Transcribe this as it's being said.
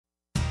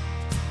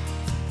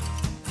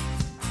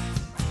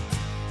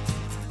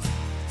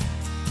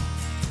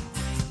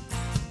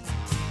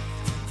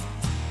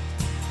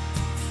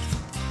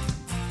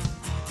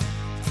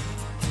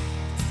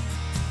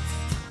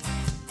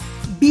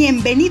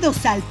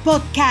Bienvenidos al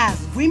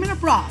podcast Women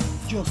Abroad.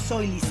 Yo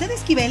soy Lizeth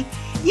Esquivel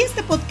y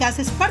este podcast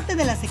es parte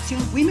de la sección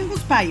Women Who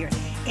Inspire,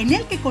 en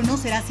el que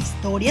conocerás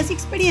historias y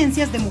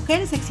experiencias de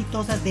mujeres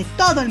exitosas de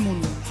todo el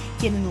mundo,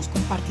 quienes nos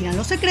compartirán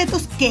los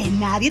secretos que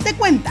nadie te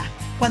cuenta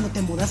cuando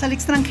te mudas al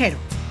extranjero.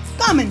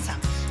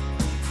 ¡Comenzamos!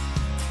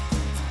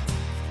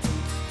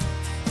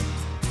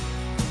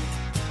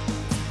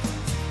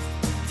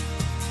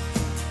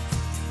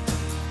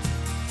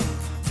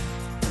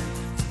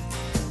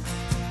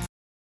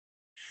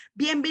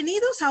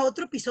 Bienvenidos a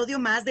otro episodio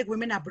más de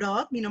Women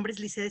Abroad. Mi nombre es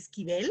Lizeth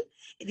Esquivel,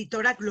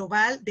 editora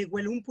global de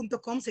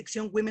Welum.com,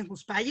 sección Women Who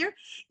Inspire.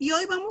 Y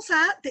hoy vamos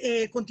a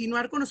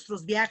continuar con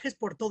nuestros viajes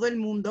por todo el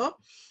mundo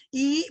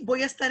y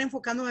voy a estar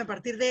enfocándome a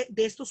partir de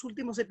estos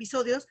últimos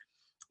episodios.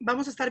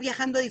 Vamos a estar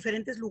viajando a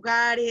diferentes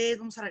lugares,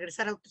 vamos a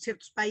regresar a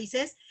ciertos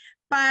países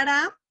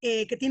para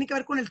que tiene que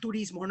ver con el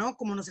turismo, ¿no?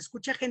 Como nos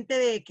escucha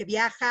gente que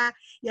viaja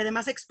y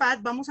además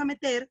expat, vamos a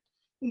meter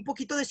un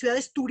poquito de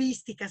ciudades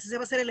turísticas. Ese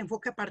va a ser el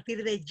enfoque a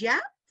partir de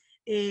ya,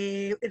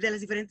 de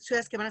las diferentes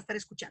ciudades que van a estar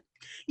escuchando.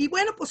 Y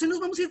bueno, pues hoy nos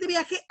vamos a ir de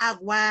viaje a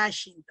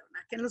Washington,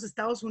 acá en los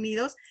Estados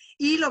Unidos,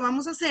 y lo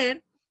vamos a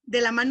hacer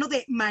de la mano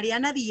de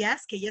Mariana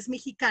Díaz, que ella es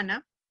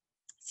mexicana,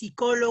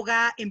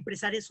 psicóloga,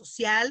 empresaria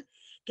social,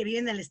 que vive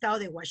en el estado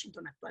de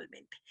Washington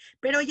actualmente.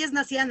 Pero ella es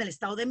nacida en el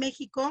estado de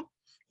México,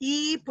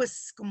 y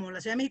pues como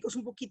la Ciudad de México es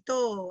un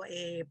poquito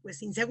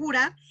pues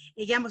insegura,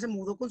 ella se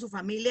mudó con su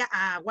familia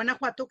a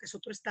Guanajuato, que es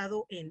otro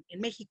estado en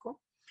México,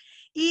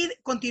 y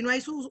continúa ahí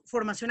su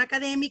formación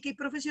académica y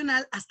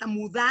profesional hasta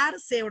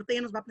mudarse, ahorita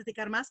ya nos va a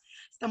platicar más,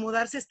 hasta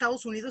mudarse a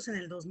Estados Unidos en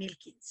el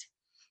 2015.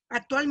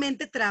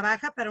 Actualmente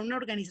trabaja para una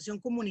organización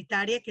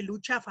comunitaria que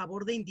lucha a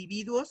favor de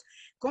individuos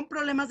con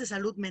problemas de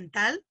salud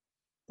mental,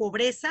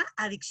 pobreza,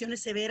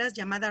 adicciones severas,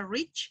 llamada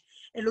REACH.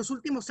 En los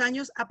últimos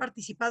años ha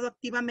participado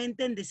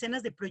activamente en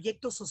decenas de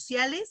proyectos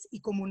sociales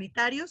y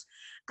comunitarios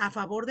a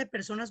favor de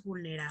personas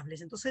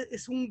vulnerables. Entonces,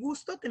 es un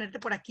gusto tenerte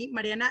por aquí.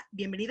 Mariana,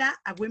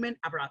 bienvenida a Women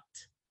Abroad.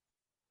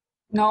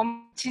 No,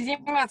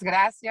 muchísimas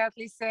gracias,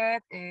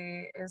 Lizeth.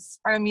 Es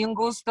para mí un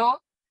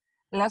gusto.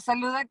 La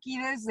saludo aquí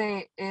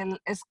desde el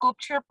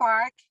Sculpture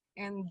Park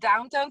en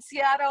Downtown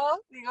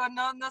Seattle. Digo,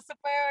 no se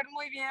puede ver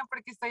muy bien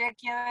porque estoy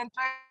aquí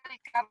adentro del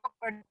carro,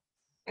 pero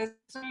es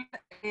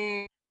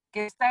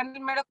que está en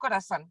el mero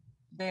corazón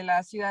de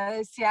la ciudad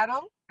de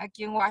Seattle,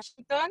 aquí en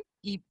Washington.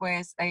 Y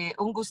pues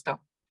un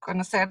gusto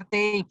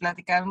conocerte y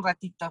platicar un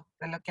ratito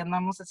de lo que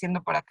andamos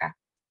haciendo por acá.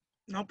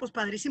 No, pues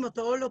padrísimo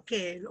todo lo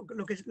que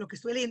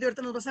estuve leyendo y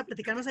ahorita nos vas a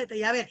platicar más a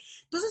detalle. A ver,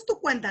 entonces tú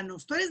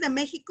cuéntanos, tú eres de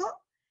México,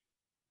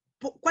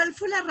 ¿cuál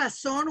fue la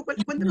razón?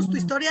 Cuéntanos tu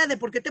historia de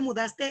por qué te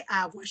mudaste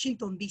a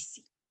Washington,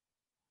 D.C.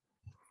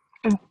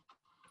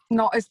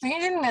 No, estoy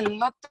en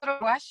el otro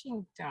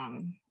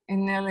Washington,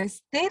 en el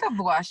State of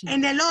Washington.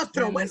 En el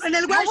otro, bueno, en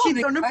el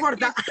Washington, no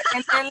importa.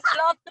 En el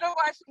otro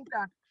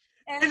Washington.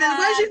 En el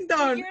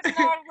Washington.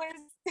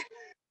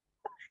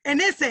 En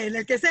ese, en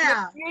el que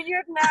sea.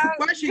 Puget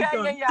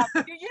Washington.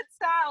 Puget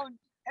Sound.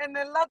 En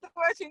el otro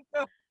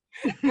Washington.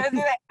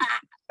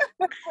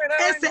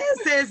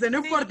 Ese, no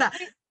importa.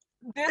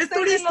 Es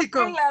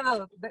turístico.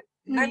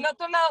 Del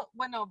otro lado,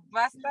 bueno,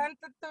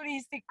 bastante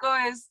turístico,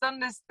 es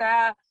donde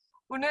está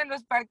uno de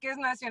los parques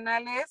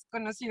nacionales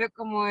conocido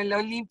como el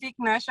Olympic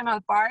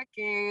National Park,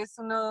 que es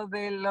uno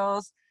de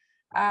los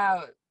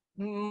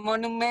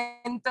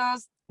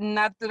monumentos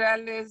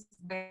naturales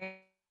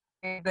de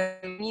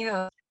Estados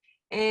Unidos.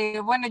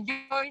 Bueno, yo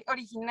soy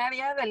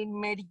originaria del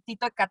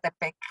meritito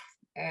Ecatepec,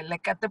 el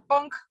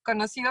Ecatepunk,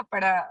 conocido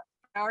para,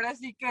 ahora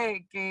sí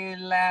que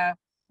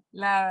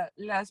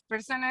las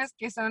personas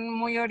que son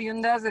muy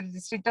oriundas del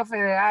Distrito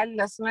Federal,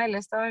 la zona del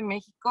Estado de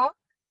México,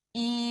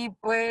 y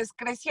pues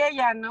crecí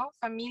allá, ¿no?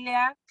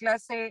 Familia,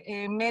 clase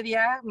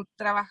media,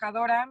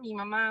 trabajadora, mi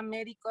mamá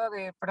médico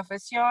de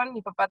profesión,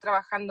 mi papá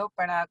trabajando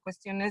para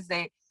cuestiones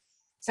de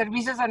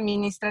servicios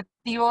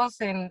administrativos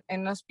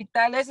en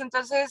hospitales.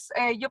 Entonces,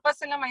 yo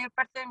pasé la mayor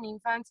parte de mi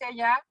infancia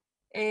allá,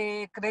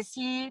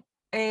 crecí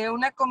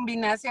una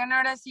combinación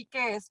ahora sí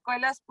que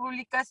escuelas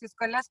públicas y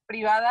escuelas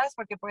privadas,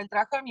 porque por el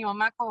trabajo de mi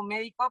mamá como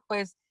médico,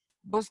 pues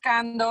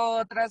buscando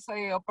otras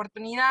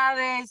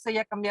oportunidades,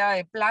 ella cambiaba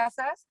de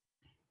plazas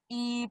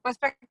y pues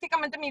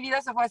prácticamente mi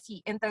vida se fue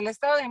así, entre el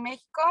Estado de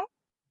México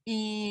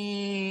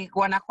y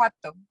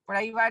Guanajuato. Por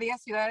ahí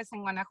varias ciudades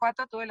en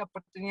Guanajuato tuve la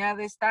oportunidad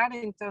de estar,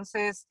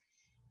 entonces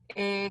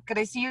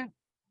crecí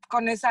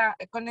con esa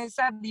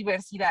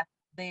diversidad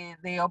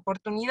de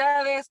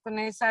oportunidades, con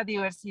esa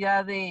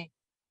diversidad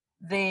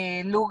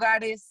de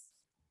lugares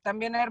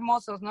también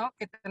hermosos, ¿no?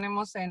 Que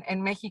tenemos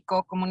en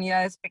México,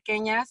 comunidades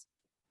pequeñas,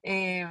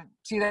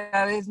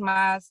 ciudades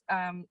más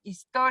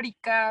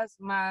históricas,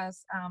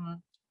 más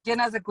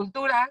llenas de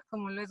cultura,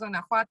 como lo es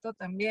Guanajuato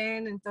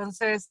también.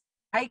 Entonces,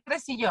 ahí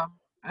crecí yo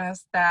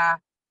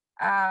hasta,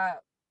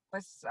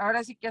 pues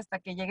ahora sí que hasta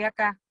que llegué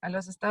acá a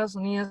los Estados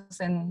Unidos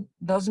en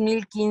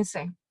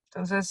 2015.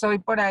 Entonces, hoy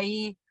por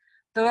ahí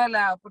tuve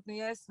la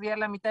oportunidad de estudiar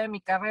la mitad de mi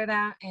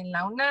carrera en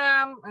la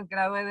UNAM, me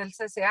gradué del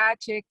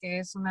CCH, que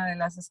es una de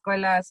las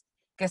escuelas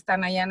que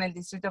están allá en el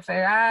Distrito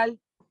Federal.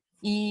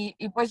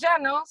 Y pues ya,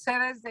 ¿no? Sé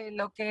desde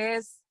lo que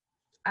es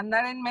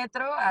andar en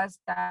metro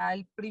hasta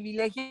el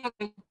privilegio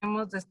que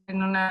tenemos de estar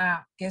en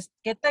una,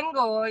 que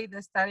tengo hoy de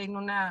estar en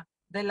una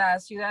de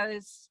las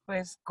ciudades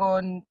pues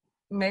con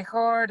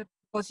mejor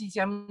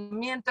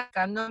posicionamiento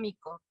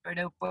económico,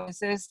 pero pues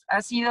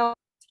ha sido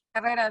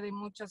carrera de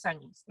muchos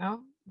años,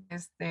 ¿no?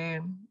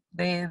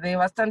 De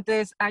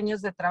bastantes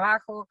años de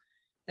trabajo,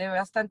 de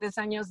bastantes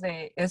años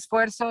de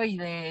esfuerzo y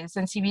de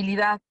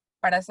sensibilidad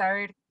para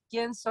saber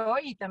quién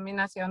soy y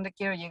también hacia dónde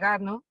quiero llegar,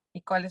 ¿no?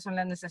 Y cuáles son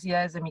las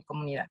necesidades de mi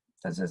comunidad.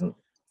 Entonces,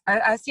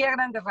 así a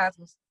grandes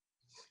rasgos.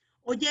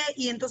 Oye,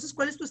 y entonces,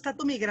 ¿cuál es tu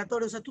estatus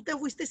migratorio? O sea, ¿tú te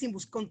fuiste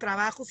con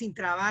trabajo, sin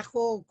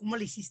trabajo? ¿Cómo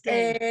le hiciste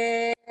ahí?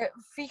 Eh,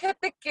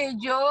 Fíjate que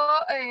yo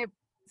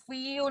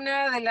fui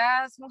una de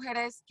las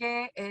mujeres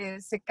que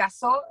se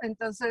casó,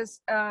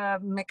 entonces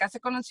me casé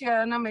con un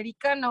ciudadano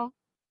americano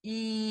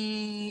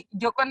y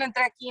yo cuando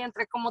entré aquí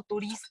entré como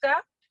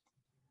turista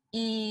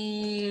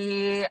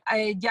y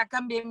ya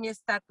cambié mi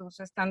estatus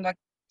estando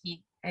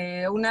aquí.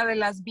 Una de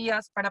las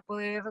vías para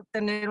poder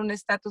tener un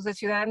estatus de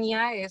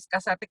ciudadanía es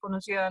casarte con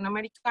un ciudadano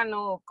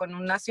americano o con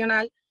un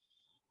nacional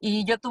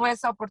y yo tuve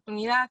esa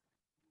oportunidad.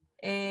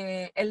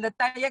 El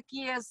detalle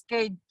aquí es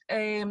que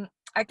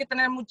hay que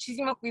tener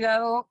muchísimo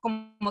cuidado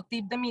como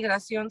tip de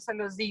migración, se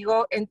los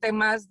digo, en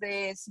temas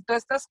de si tú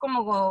estás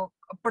como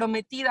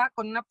prometida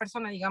con una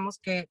persona, digamos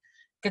que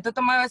tú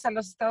tomabas a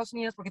los Estados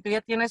Unidos porque tú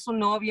ya tienes un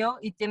novio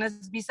y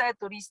tienes visa de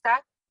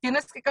turista,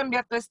 tienes que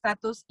cambiar tu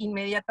estatus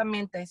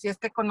inmediatamente. Si es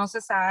que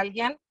conoces a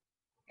alguien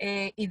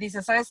y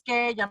dices, ¿sabes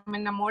qué? Ya me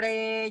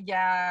enamoré,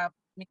 ya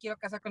me quiero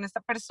casar con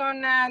esta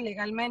persona,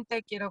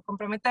 legalmente quiero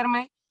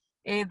comprometerme,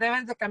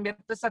 debes de cambiar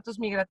tu estatus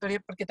migratorio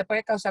porque te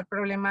puede causar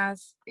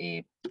problemas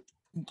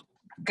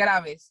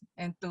graves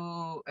en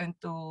tu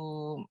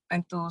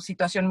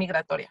situación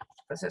migratoria.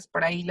 Entonces,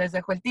 por ahí les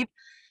dejo el tip.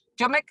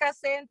 Yo me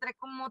casé, entré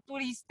como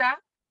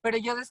turista, pero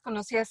yo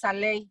desconocía esa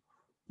ley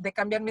de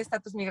cambiar mi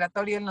estatus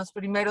migratorio en los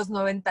primeros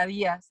 90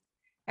 días.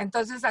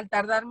 Entonces, al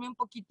tardarme un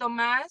poquito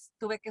más,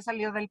 tuve que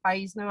salir del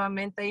país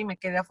nuevamente y me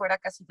quedé afuera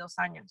casi 2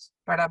 años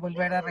para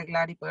volver a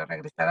arreglar y poder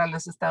regresar a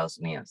los Estados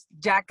Unidos,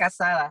 ya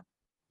casada.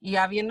 Y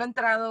habiendo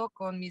entrado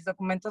con mis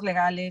documentos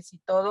legales y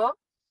todo,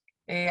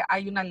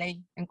 hay una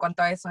ley en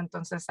cuanto a eso,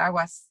 entonces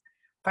aguas.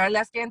 Para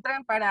las que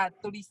entran para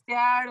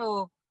turistear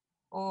o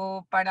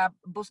para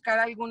buscar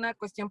alguna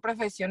cuestión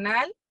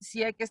profesional,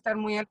 sí hay que estar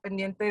muy al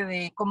pendiente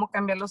de cómo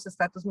cambiar los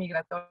estatus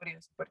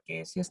migratorios,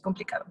 porque sí es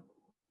complicado.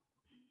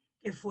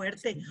 Qué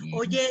fuerte. Sí.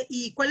 Oye,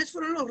 ¿y cuáles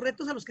fueron los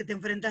retos a los que te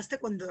enfrentaste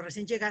cuando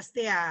recién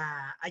llegaste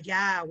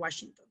allá a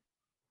Washington?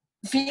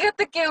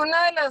 Fíjate que uno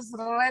de los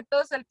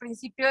retos al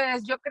principio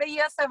es, yo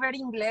creía saber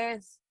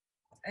inglés.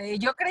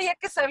 Yo creía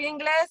que sabía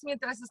inglés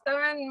mientras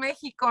estaba en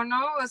México,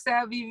 ¿no? O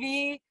sea,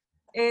 viví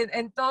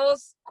en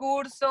todos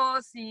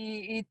cursos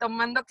y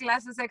tomando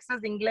clases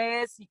extras de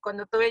inglés y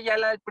cuando tuve ya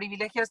el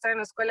privilegio de estar en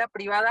la escuela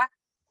privada,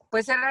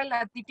 pues era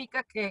la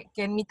típica que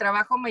en mi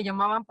trabajo me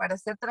llamaban para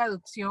hacer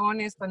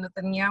traducciones cuando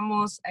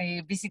teníamos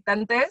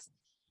visitantes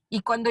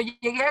y cuando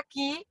llegué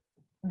aquí,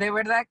 de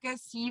verdad que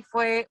sí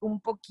fue un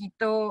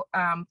poquito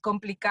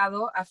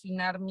complicado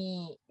afinar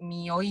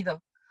mi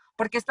oído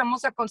porque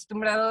estamos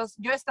acostumbrados,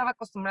 yo estaba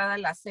acostumbrada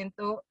al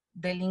acento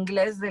del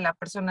inglés de la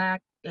persona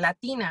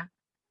latina,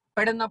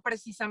 pero no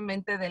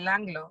precisamente del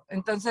anglo.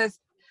 Entonces,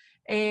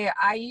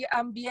 hay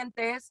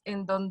ambientes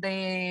en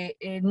donde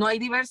no hay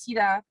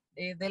diversidad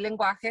de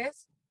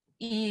lenguajes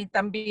y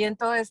también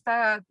todo este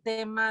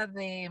tema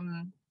de,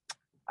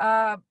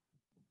 uh,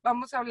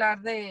 vamos a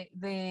hablar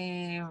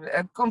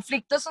de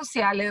conflictos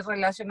sociales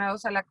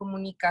relacionados a la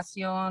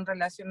comunicación,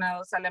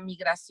 relacionados a la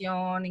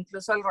migración,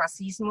 incluso al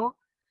racismo,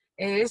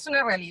 es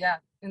una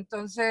realidad.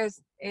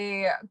 Entonces,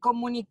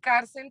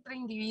 comunicarse entre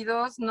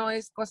individuos no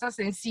es cosa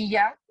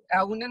sencilla,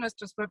 aún en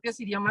nuestros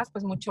propios idiomas,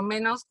 pues mucho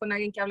menos con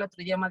alguien que habla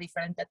otro idioma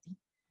diferente a ti.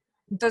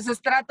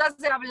 Entonces, tratas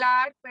de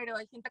hablar, pero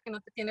hay gente que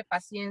no te tiene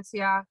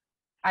paciencia,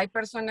 hay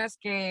personas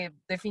que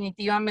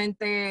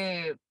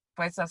definitivamente,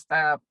 pues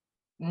hasta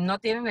no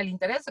tienen el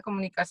interés de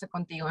comunicarse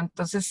contigo.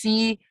 Entonces,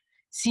 sí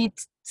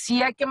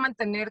hay que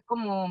mantener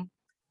como,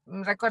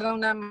 recuerdo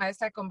una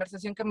maestra de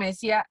conversación que me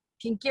decía,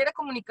 quien quiere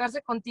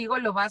comunicarse contigo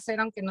lo va a hacer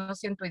aunque no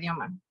sea en tu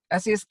idioma.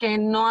 Así es que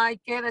no hay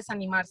que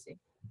desanimarse.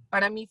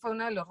 Para mí fue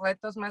uno de los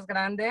retos más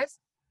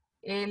grandes.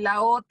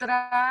 La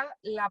otra,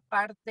 la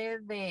parte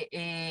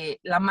de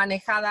la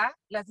manejada,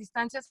 las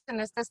distancias en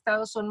este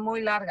estado son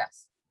muy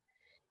largas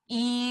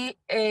y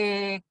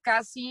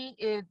casi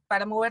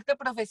para moverte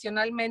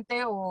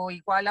profesionalmente o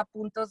igual a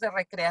puntos de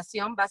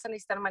recreación vas a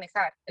necesitar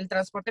manejar. El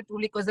transporte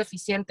público es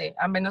deficiente,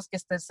 a menos que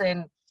estés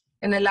en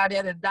el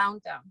área de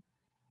downtown.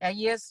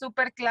 Ahí es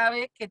súper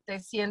clave que te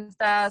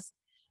sientas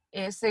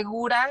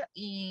segura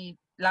y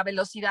la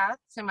velocidad,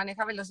 se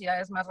maneja a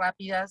velocidades más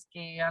rápidas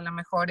que a lo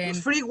mejor Los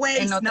en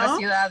freeways, otras ¿no?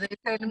 ciudades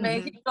en Ujú.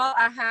 México.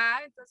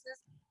 Ajá, entonces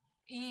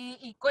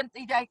y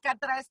de acá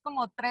traes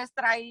como 3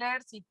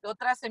 trailers y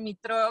otras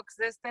semi-trucks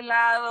de este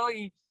lado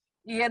y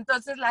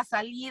entonces las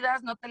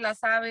salidas no te las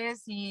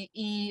sabes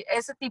y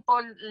ese tipo,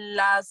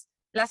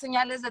 las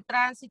señales de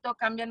tránsito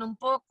cambian un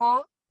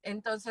poco,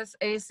 entonces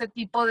ese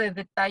tipo de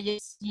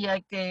detalles sí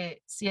hay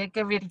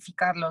que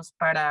verificarlos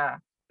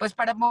para, pues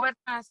para mover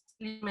más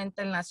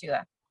libremente en la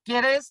ciudad.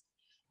 ¿Quieres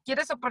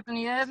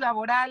oportunidades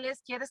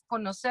laborales? ¿Quieres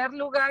conocer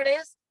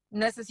lugares?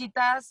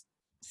 Necesitas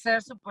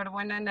ser súper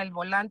buena en el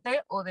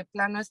volante o de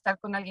plano estar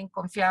con alguien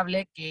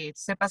confiable que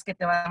sepas que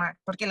te va a dar,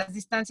 porque las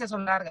distancias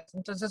son largas.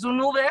 Entonces un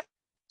Uber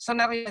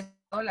son arriba de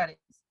 $50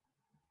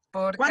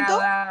 por ¿Cuánto?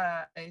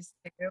 cada,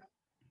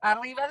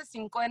 arriba de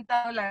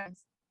 $50.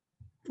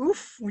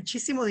 Uf,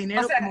 muchísimo O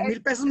dinero, sea, como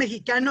 1,000 pesos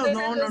mexicanos.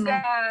 entonces, No, o no, no.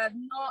 sea,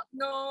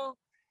 no,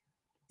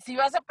 si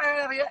vas a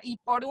pagar arriba y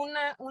por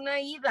una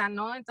ida,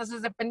 ¿no?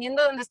 Entonces,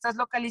 dependiendo de dónde estás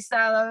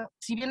localizada,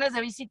 si vienes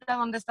de visita,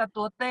 dónde está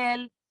tu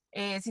hotel,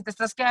 si te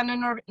estás quedando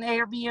en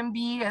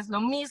Airbnb, es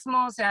lo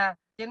mismo, o sea,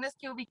 tienes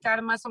que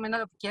ubicar más o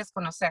menos lo que quieres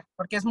conocer,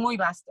 porque es muy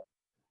vasto,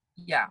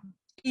 ya.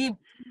 Y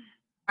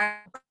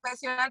para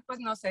profesional, pues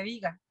no se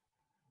diga.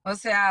 O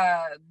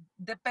sea,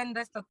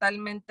 dependes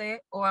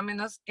totalmente, o a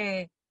menos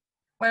que,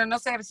 bueno, no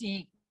sé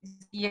si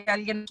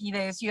alguien aquí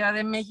de Ciudad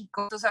de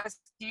México, tú sabes,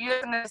 si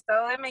vives en el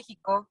Estado de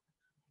México,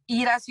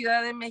 ir a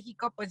Ciudad de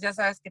México, pues ya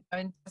sabes que te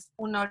aventas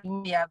 1 hora y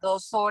media,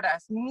 2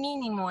 horas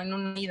mínimo en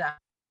una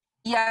ida.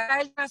 Y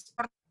acá el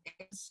transporte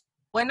es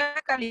buena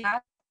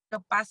calidad,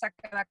 pero pasa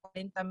cada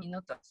 40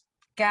 minutos,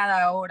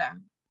 cada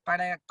hora,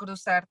 para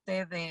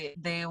cruzarte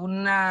de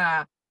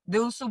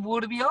un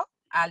suburbio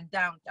al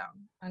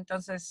downtown.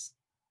 Entonces,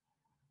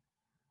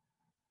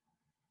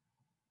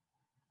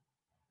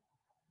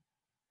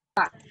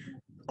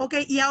 Ok,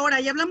 y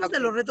ahora ya hablamos de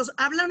ok. los retos,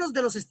 háblanos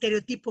de los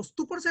estereotipos.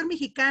 Tú por ser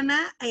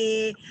mexicana,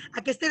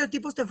 ¿a qué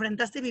estereotipos te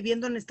enfrentaste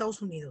viviendo en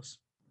Estados Unidos?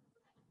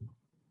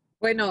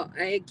 Bueno,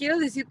 quiero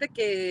decirte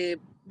que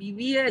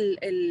viví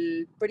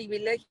el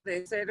privilegio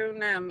de ser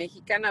una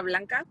mexicana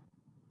blanca.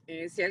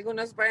 Si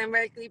algunos pueden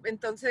ver el clip,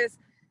 entonces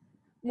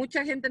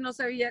mucha gente no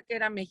sabía que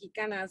era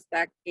mexicana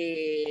hasta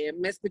que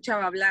me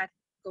escuchaba hablar,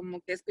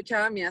 como que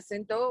escuchaba mi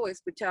acento o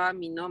escuchaba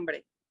mi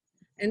nombre.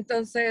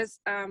 Entonces,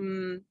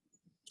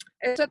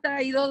 eso ha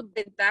traído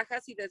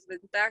ventajas y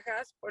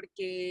desventajas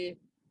porque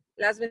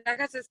las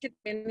ventajas es que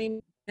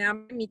me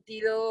han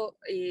permitido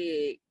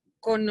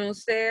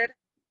conocer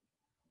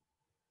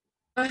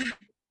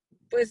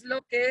pues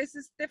lo que es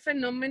este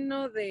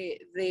fenómeno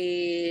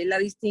de la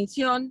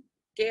distinción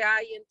que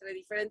hay entre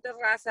diferentes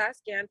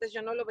razas, que antes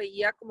yo no lo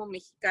veía como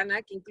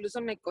mexicana, que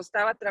incluso me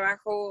costaba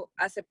trabajo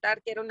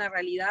aceptar que era una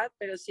realidad,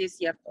 pero sí es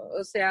cierto.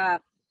 O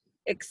sea,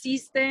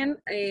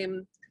 existen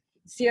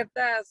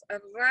ciertas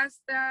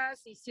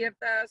razas y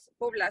ciertas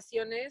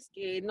poblaciones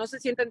que no se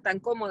sienten tan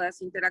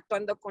cómodas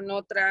interactuando con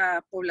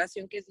otra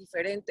población que es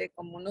diferente,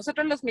 como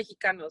nosotros los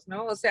mexicanos,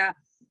 ¿no? O sea,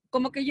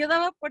 como que yo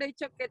daba por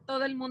hecho que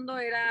todo el mundo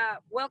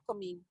era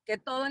welcoming, que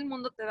todo el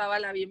mundo te daba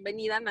la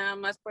bienvenida nada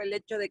más por el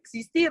hecho de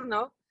existir,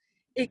 ¿no?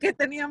 Y que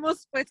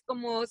teníamos, pues,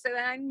 como se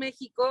da en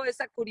México,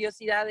 esa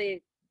curiosidad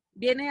de,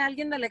 viene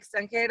alguien del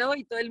extranjero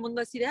y todo el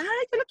mundo así de, ay,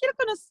 yo lo quiero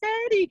conocer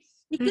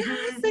y qué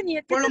hacen y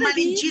a qué Por se lo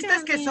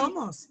malinchistas dedican que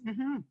somos.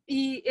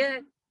 y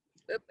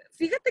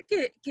fíjate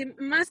que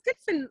más que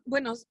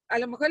bueno, a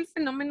lo mejor el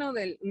fenómeno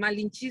del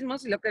malinchismo,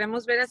 si lo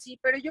queremos ver así,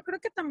 pero yo creo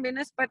que también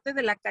es parte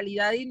de la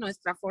calidad y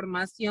nuestra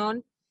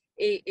formación,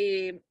 eh,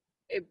 eh,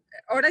 eh,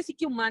 ahora sí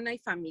que humana y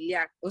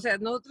familiar. O sea,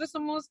 nosotros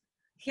somos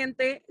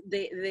gente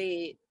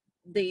de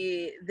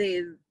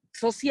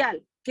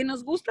social, que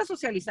nos gusta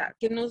socializar,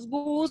 que nos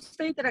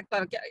gusta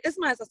interactuar, que, es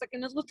más, hasta que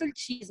nos gusta el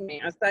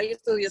chisme, hasta hay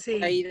estudios por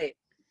Sí, ahí de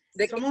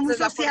que somos muy esa es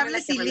la forma en la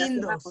sociables que y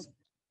relacionamos. lindos.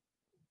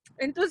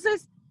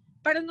 Entonces,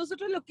 para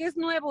nosotros lo que es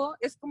nuevo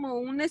es como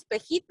un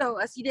espejito,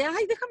 así de,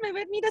 ay, déjame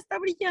ver, mira, está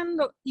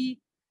brillando.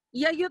 Y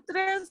hay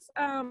otras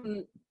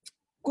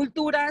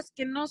culturas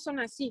que no son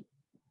así.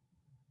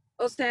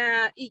 O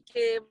sea, y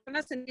que van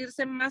a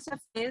sentirse más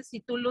afines si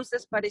tú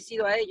luces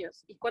parecido a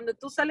ellos. Y cuando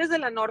tú sales de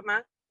la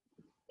norma,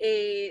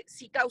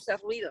 sí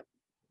causas ruido.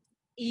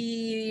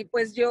 Y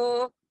pues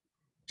yo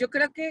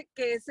creo que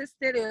ese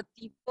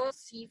estereotipo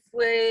sí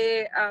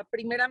fue,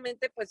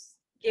 primeramente, pues,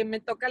 que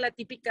me toca la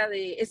típica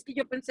de, es que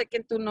yo pensé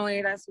que tú no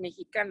eras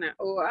mexicana,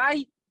 o,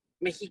 ay,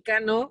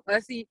 mexicano,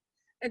 así.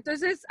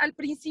 Entonces, al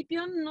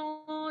principio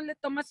no le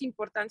tomas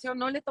importancia o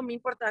no le tomé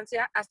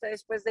importancia hasta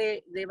después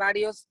de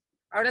varios,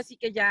 ahora sí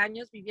que ya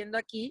años viviendo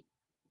aquí,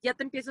 ya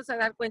te empiezas a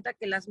dar cuenta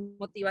que las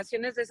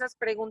motivaciones de esas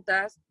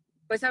preguntas,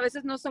 pues a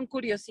veces no son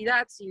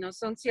curiosidad, sino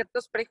son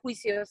ciertos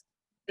prejuicios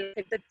que la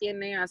gente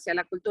tiene hacia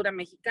la cultura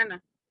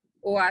mexicana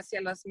o hacia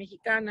las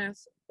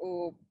mexicanas.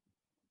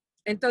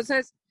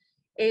 Entonces,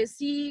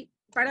 sí,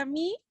 para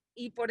mí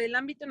y por el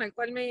ámbito en el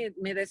cual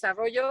me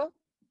desarrollo,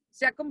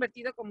 se ha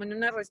convertido como en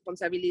una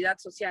responsabilidad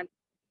social.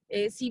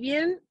 Si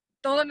bien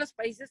todos los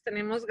países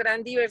tenemos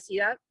gran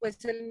diversidad,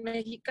 pues el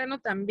mexicano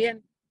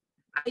también.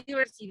 Hay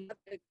diversidad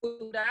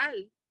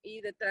cultural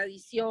y de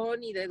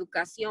tradición y de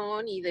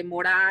educación y de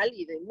moral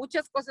y de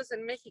muchas cosas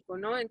en México,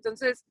 ¿no?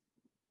 Entonces,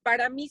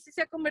 para mí sí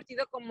se ha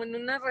convertido como en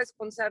una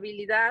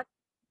responsabilidad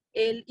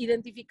el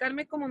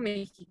identificarme como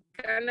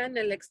mexicana en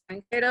el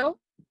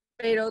extranjero,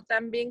 pero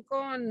también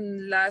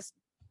con las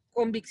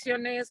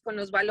convicciones, con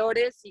los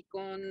valores y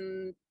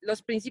con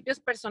los principios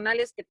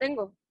personales que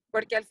tengo,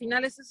 porque al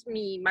final esa es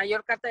mi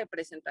mayor carta de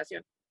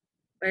presentación.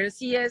 Pero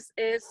sí es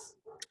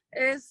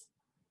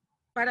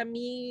para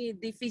mí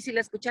difícil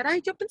escuchar,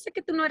 ay, yo pensé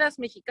que tú no eras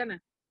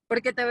mexicana,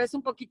 porque te ves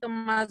un poquito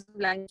más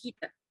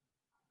blanquita,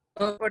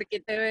 o porque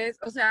te ves,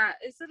 o sea,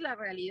 esa es la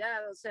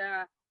realidad, o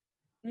sea,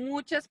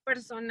 muchas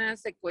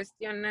personas se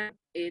cuestionan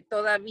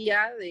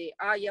todavía de,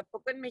 ay, ¿a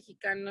poco en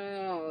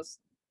mexicanos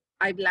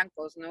hay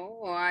blancos, no?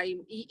 O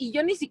hay, y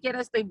yo ni siquiera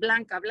estoy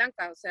blanca,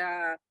 o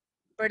sea,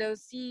 pero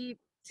sí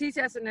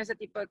se hacen ese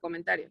tipo de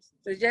comentarios.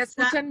 Entonces ya O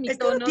sea, escuchan mi es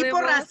como tono de tipo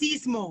voz.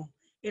 racismo.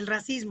 El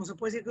racismo, se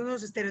puede decir que uno de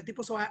los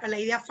estereotipos o a la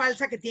idea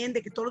falsa que tienen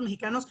de que todos los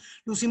mexicanos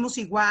lucimos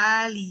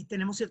igual y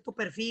tenemos cierto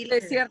perfil.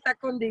 De cierta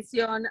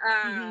condición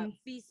Ujú.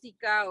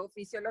 física o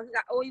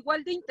fisiológica, o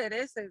igual de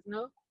intereses,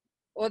 ¿no?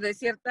 O de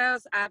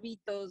ciertos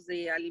hábitos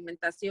de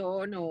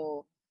alimentación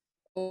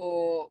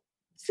o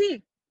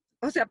sí,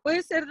 o sea,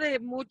 puede ser de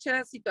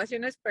muchas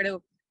situaciones,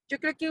 pero yo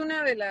creo que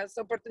una de las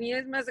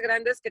oportunidades más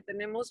grandes que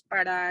tenemos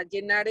para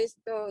llenar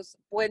estos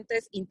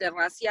puentes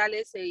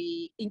interraciales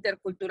e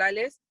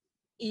interculturales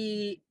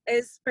y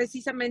es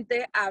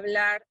precisamente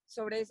hablar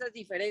sobre esas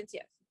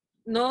diferencias.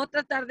 No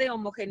tratar de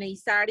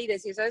homogeneizar y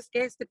decir, ¿sabes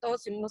qué? Es que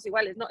todos somos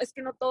iguales. No, es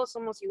que no todos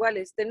somos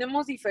iguales.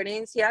 Tenemos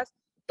diferencias,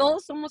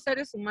 todos somos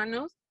seres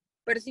humanos,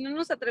 pero si no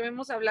nos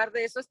atrevemos a hablar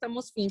de eso,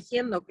 estamos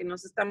fingiendo que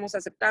nos estamos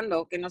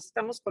aceptando o que nos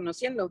estamos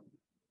conociendo,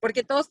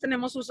 porque todos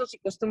tenemos usos y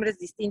costumbres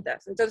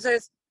distintas.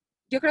 Entonces,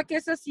 yo creo que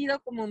esa ha sido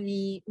como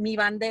mi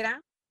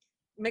bandera.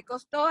 Me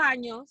costó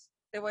años,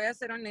 te voy a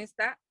ser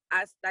honesta,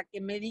 hasta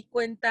que me di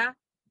cuenta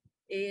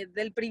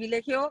del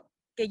privilegio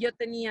que yo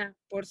tenía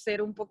por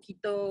ser un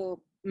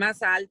poquito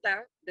más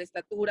alta de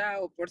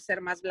estatura o por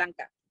ser más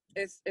blanca.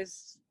 Es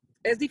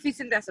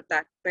difícil de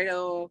aceptar,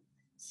 pero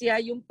sí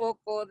hay un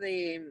poco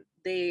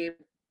de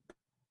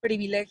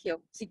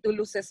privilegio si tú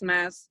luces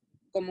más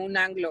como un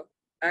anglo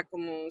a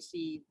como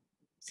si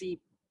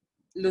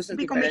luces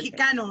Típico diferente.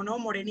 mexicano, ¿no?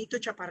 Morenito,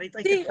 chaparrito,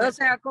 ahí que Sí, o fuerte.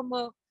 sea,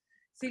 como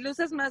si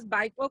luces más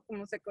BIPOC,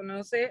 como se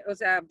conoce, o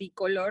sea,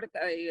 bicolor,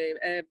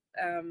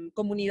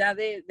 comunidad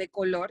de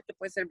color, que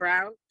puede ser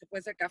brown, que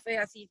puede ser café,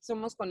 así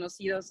somos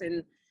conocidos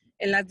en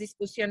las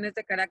discusiones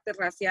de carácter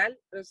racial,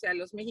 o sea,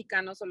 los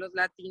mexicanos o los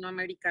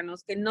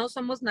latinoamericanos que no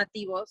somos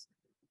nativos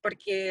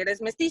porque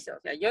eres mestizo, o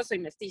sea, yo soy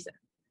mestiza,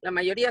 la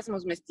mayoría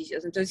somos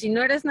mestizos, entonces si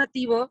no eres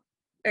nativo,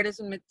 eres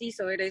un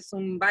mestizo, eres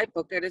un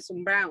BIPOC, eres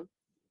un brown,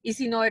 y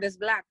si no eres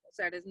black, o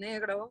sea, eres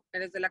negro,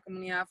 eres de la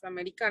comunidad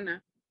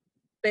afroamericana,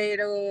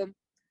 pero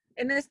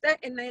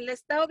en el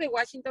estado de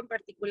Washington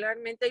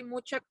particularmente hay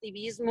mucho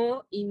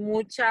activismo y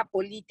mucha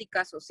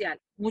política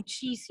social,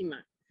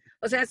 muchísima.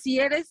 O sea, si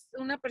eres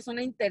una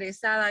persona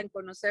interesada en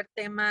conocer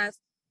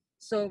temas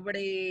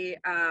sobre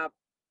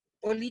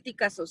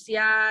política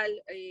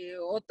social,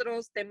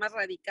 otros temas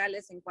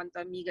radicales en cuanto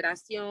a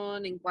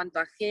migración, en cuanto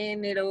a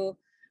género,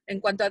 en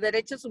cuanto a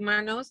derechos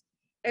humanos,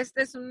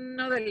 este es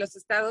uno de los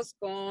estados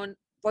con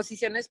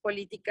posiciones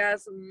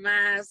políticas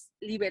más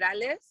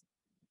liberales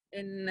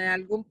en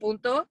algún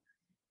punto.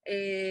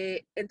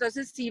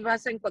 Entonces sí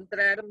vas a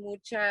encontrar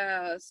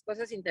muchas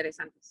cosas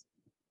interesantes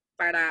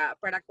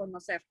para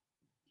conocer.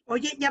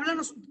 Oye, y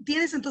háblanos,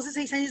 tienes entonces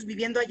 6 años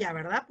viviendo allá,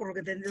 ¿verdad? Por lo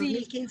que te de Sí,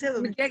 2015 a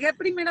 2000. llegué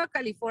primero a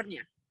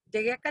California.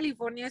 Llegué a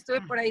California,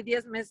 estuve por ahí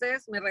 10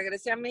 meses, me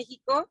regresé a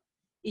México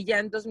y ya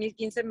en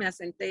 2015 me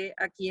asenté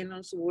aquí en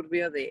un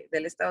suburbio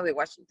del estado de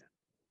Washington.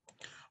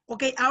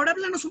 Ok, ahora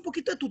háblanos un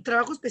poquito de tu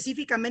trabajo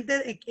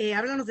específicamente,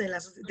 háblanos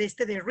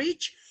de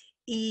Rich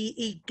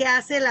y qué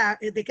hace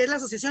de qué es la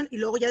asociación y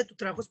luego ya de tu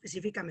trabajo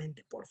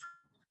específicamente, por favor.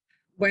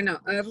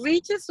 Bueno,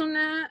 Rich es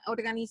una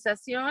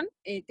organización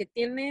que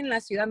tiene en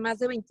la ciudad más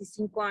de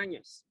 25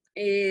 años.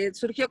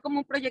 Surgió como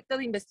un proyecto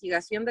de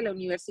investigación de la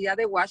Universidad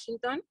de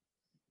Washington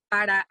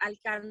para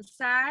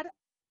alcanzar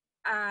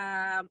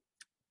a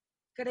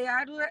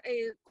crear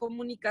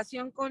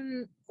comunicación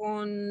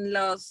con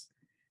las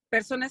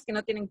personas que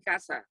no tienen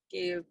casa,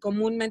 que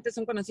comúnmente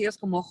son conocidos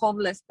como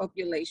homeless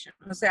population.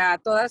 O sea,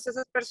 todas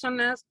esas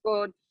personas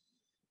con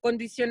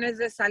condiciones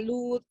de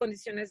salud,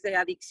 condiciones de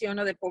adicción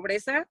o de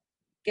pobreza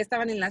que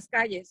estaban en las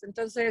calles.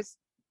 Entonces,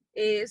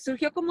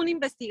 surgió como una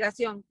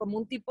investigación, como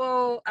un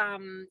tipo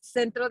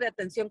centro de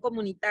atención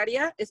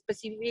comunitaria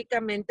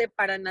específicamente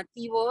para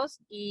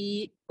nativos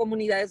y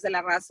comunidades de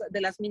la raza,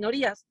 de las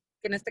minorías,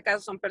 que en este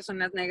caso son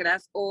personas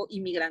negras o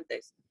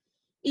inmigrantes.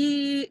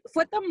 Y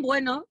fue tan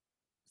bueno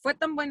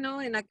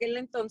en aquel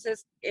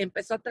entonces,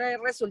 empezó a traer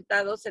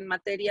resultados en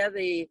materia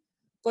de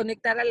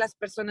conectar a las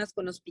personas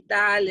con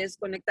hospitales,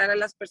 conectar a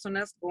las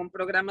personas con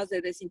programas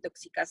de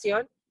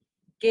desintoxicación,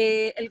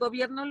 que el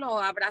gobierno lo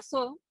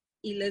abrazó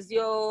y les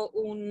dio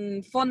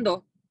un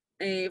fondo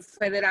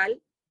federal,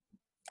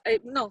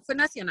 no, fue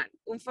nacional,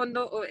 un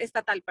fondo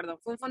estatal, perdón,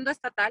 fue un fondo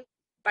estatal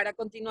para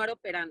continuar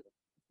operando.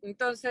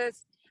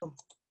 Entonces,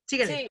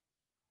 Síguele. sí,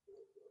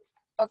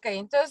 ok,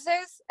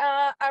 entonces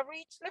a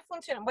Rich le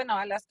funcionó, bueno,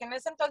 a las que en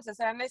ese entonces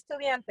eran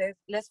estudiantes,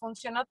 les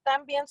funcionó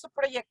tan bien su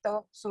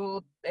proyecto,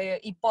 su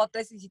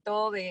hipótesis y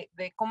todo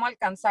de cómo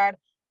alcanzar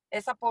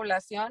esa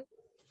población,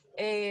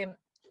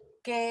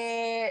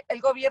 que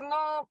el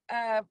gobierno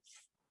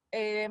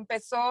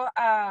empezó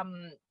a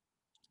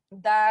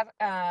dar,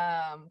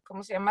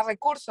 ¿cómo se llama?,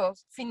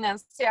 recursos,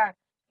 financiar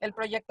el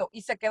proyecto,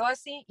 y se quedó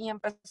así y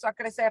empezó a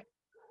crecer.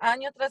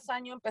 Año tras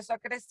año empezó a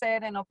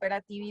crecer en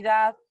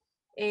operatividad.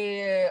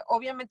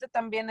 Obviamente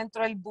también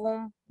entró el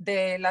boom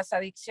de las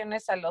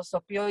adicciones a los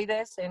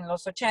opioides en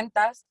los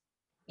 80s,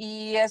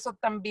 y eso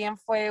también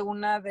fue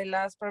una de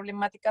las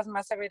problemáticas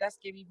más severas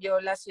que vivió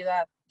la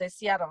ciudad de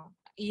Seattle.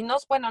 Y no,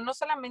 bueno, no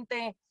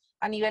solamente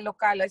a nivel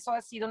local, eso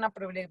ha sido una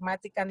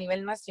problemática a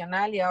nivel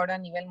nacional y ahora a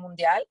nivel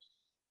mundial,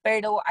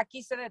 pero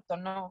aquí se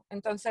detonó.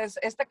 Entonces,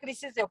 esta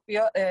crisis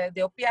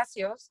de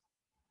opiáceos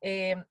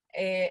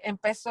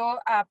empezó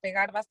a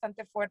pegar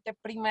bastante fuerte,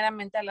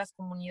 primeramente a las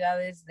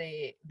comunidades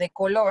de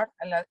color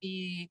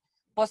y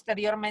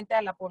posteriormente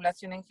a la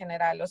población en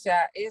general. O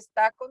sea,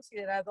 está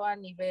considerado a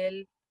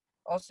nivel,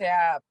 o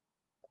sea,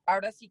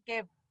 ahora sí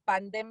que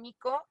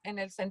pandémico, en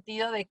el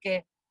sentido de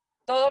que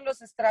todos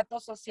los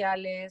estratos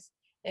sociales,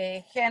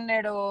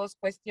 géneros,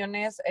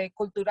 cuestiones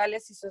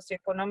culturales y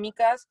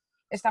socioeconómicas,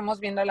 estamos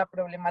viendo la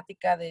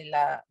problemática de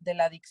la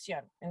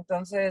adicción.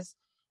 Entonces,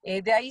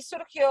 de ahí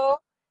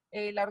surgió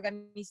la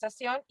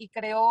organización y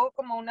creó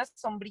como una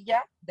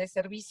sombrilla de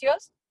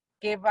servicios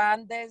que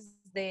van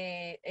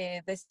desde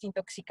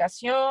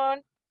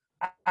desintoxicación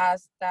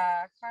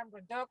hasta harm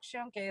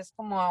reduction, que es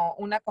como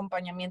un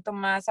acompañamiento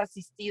más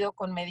asistido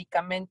con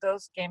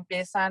medicamentos que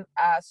empiezan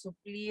a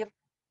suplir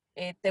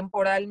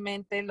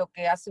temporalmente lo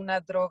que hace una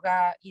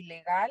droga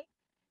ilegal.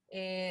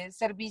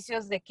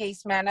 Servicios de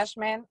case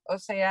management, o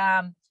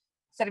sea,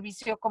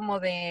 servicio como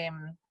de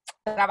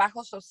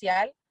trabajo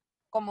social,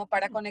 como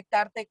para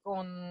conectarte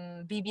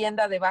con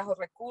vivienda de bajos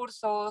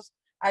recursos,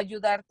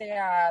 ayudarte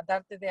a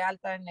darte de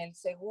alta en el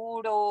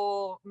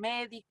seguro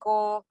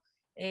médico,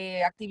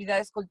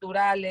 actividades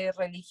culturales,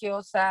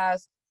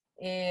 religiosas,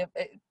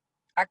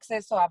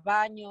 acceso a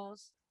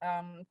baños,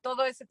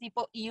 todo ese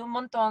tipo, y un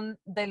montón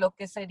de lo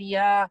que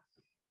sería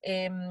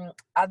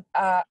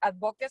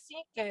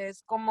advocacy, que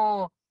es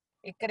como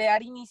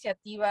crear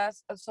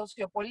iniciativas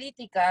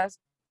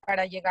sociopolíticas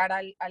para llegar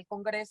al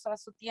Congreso a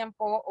su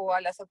tiempo o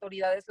a las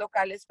autoridades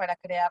locales para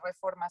crear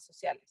reformas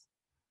sociales.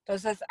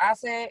 Entonces,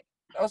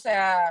 o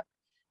sea,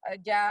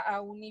 ya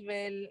a un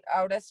nivel,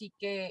 ahora sí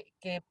que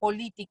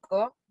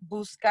político,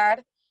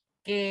 buscar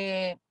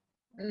que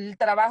el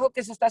trabajo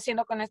que se está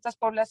haciendo con estas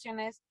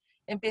poblaciones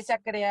empiece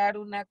a crear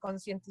una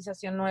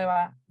concientización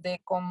nueva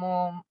de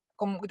cómo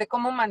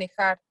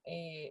manejar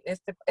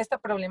esta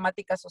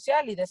problemática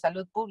social y de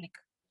salud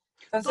pública.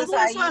 Entonces,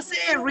 todo eso hace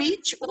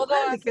Rich, todo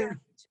hace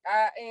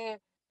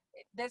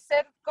de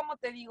ser, como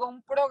te digo,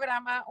 un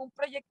programa, un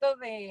proyecto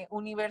de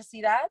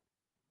universidad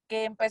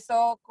que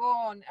empezó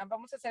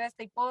vamos a hacer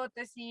esta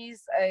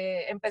hipótesis,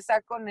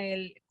 empezar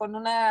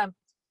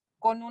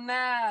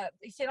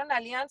hicieron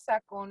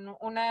alianza con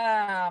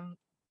una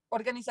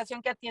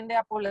organización que atiende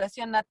a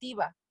población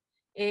nativa.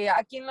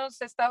 Aquí en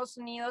los Estados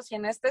Unidos y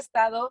en este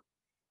estado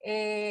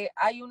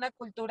hay una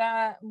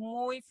cultura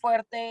muy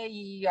fuerte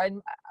y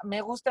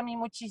me gusta a mí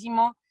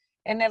muchísimo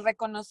en el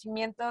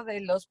reconocimiento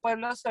de los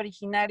pueblos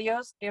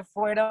originarios que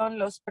fueron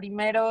los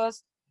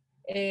primeros,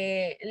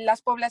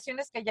 las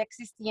poblaciones que ya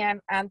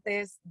existían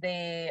antes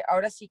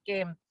ahora sí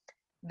que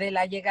de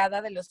la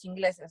llegada de los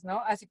ingleses,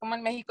 ¿no? Así como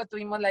en México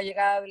tuvimos la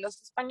llegada de los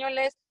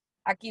españoles,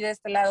 aquí de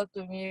este lado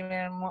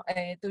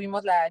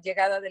tuvimos la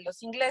llegada de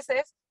los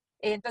ingleses,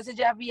 entonces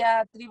ya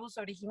había tribus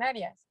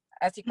originarias,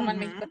 así como en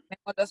México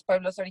tenemos los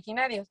pueblos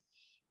originarios.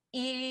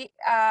 Y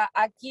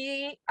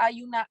aquí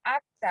hay una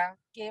acta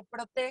que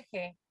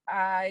protege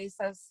a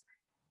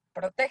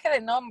protege de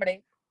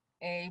nombre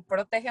y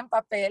protege en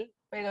papel,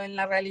 pero en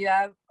la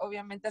realidad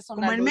obviamente es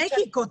una lucha. Como en lucha.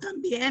 México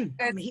también,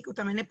 en México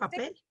también hay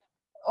papel. Sí,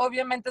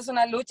 obviamente es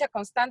una lucha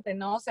constante,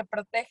 ¿no? Se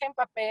protege en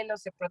papel o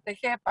se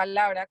protege de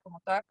palabra,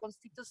 como toda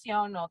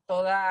constitución o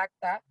toda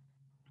acta,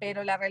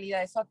 pero la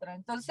realidad es otra.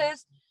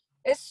 Entonces,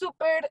 es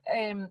súper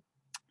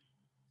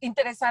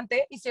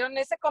interesante. Hicieron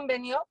ese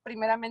convenio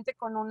primeramente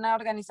con una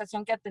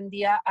organización que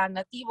atendía a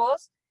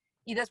nativos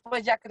y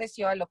después ya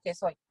creció a lo que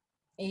es hoy.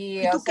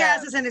 ¿Y tú qué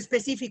haces en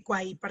específico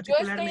ahí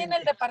particularmente? Yo estoy en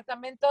el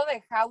departamento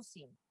de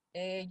housing.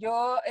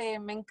 Yo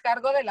me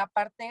encargo de la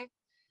parte...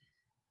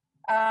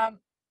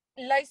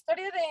 la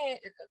historia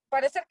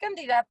para ser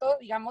candidato,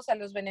 digamos, a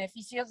los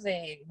beneficios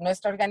de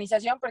nuestra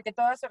organización, porque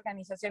todas las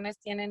organizaciones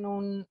tienen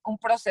un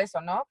proceso,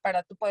 ¿no?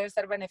 Para tú poder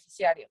ser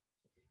beneficiario.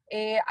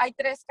 Hay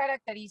 3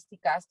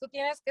 características. Tú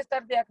tienes que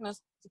estar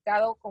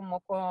diagnosticado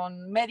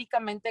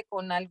médicamente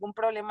con algún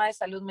problema de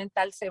salud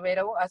mental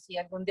severo, así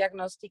algún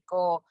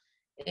diagnóstico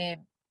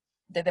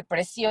de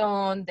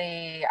depresión,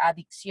 de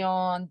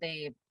adicción,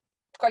 de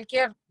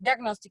cualquier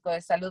diagnóstico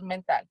de salud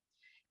mental.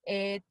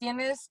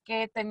 Tienes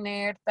que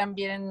tener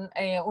también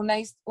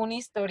un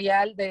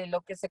historial de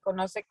lo que se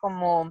conoce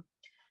como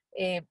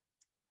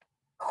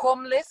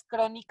homeless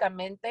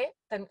crónicamente,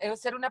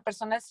 ser una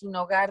persona sin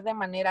hogar de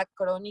manera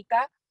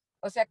crónica,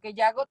 o sea que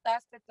ya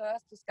agotaste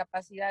todas tus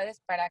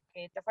capacidades para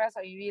que te fueras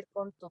a vivir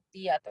con tu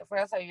tía, te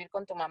fueras a vivir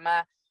con tu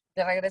mamá,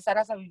 te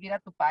regresaras a vivir a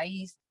tu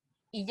país.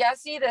 Y ya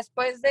si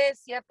después de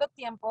cierto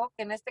tiempo,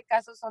 que en este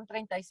caso son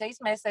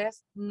 36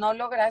 meses, no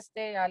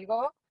lograste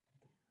algo,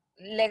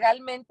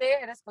 legalmente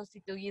eres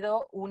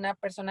constituido una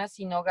persona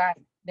sin hogar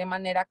de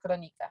manera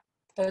crónica.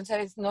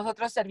 Entonces,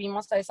 nosotros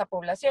servimos a esa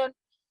población,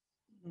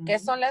 que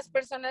son las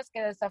personas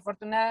que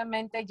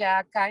desafortunadamente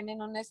ya caen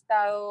en un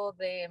estado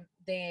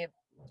de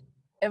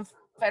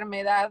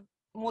enfermedad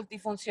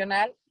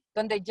multifuncional,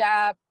 donde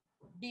ya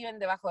viven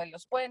debajo de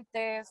los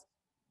puentes,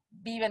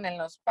 viven en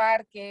los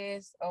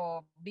parques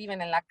o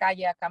viven en la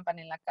calle, acampan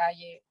en la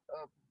calle,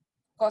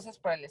 cosas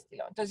por el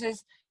estilo.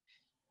 Entonces,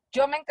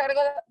 yo me encargo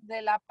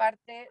de la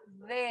parte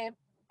de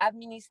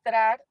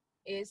administrar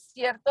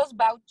ciertos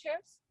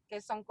vouchers, que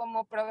son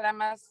como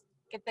programas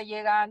que te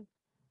llegan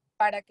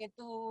para que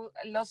tú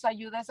los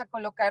ayudes a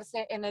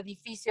colocarse en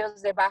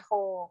edificios de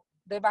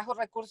bajos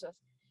recursos.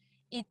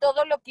 Y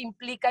todo lo que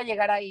implica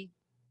llegar ahí,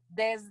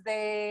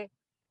 desde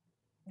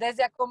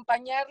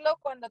acompañarlo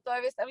cuando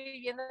todavía está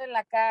viviendo en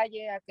la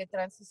calle, a que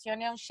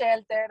transicione a un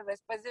shelter,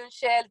 después de un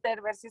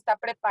shelter, ver si está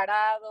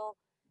preparado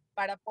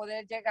para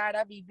poder llegar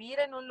a vivir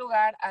en un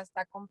lugar,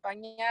 hasta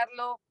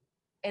acompañarlo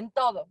en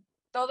todo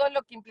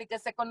lo que implica.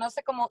 Se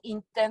conoce como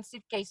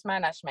Intensive Case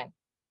Management,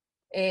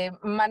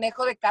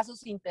 manejo de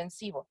casos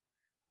intensivos,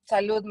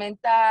 salud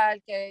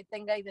mental, que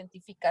tenga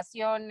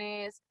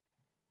identificaciones,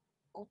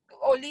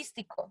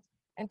 holístico.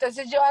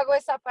 Entonces yo hago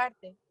esa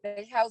parte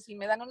del housing,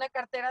 me dan una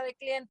cartera de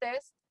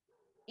clientes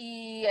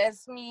y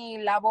es mi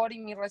labor y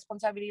mi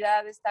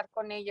responsabilidad estar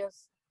con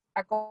ellos,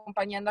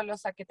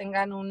 acompañándolos a que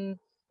tengan un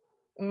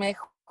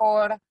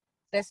mejor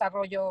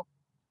desarrollo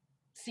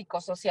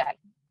psicosocial.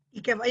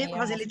 Y que vaya a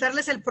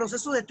facilitarles el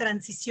proceso de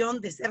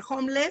transición de ser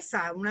homeless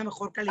a una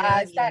mejor calidad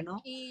de vida,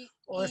 ¿no?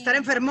 O de estar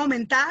enfermo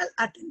mental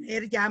a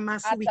tener ya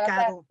más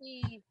ubicado.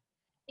 Y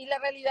la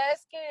realidad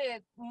es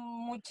que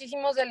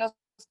muchísimos de los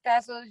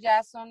casos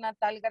ya son a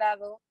tal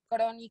grado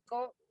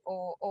crónico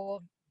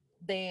o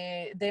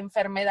de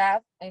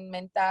enfermedad en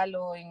mental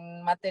o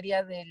en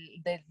materia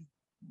de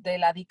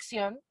la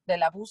adicción,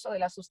 del abuso de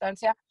la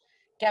sustancia,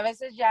 que a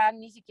veces ya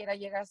ni siquiera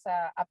llegas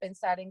a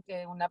pensar en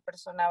que una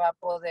persona va a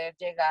poder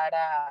llegar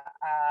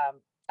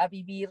a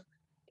vivir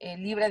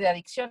libre de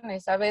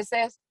adicciones. A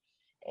veces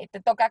te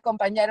toca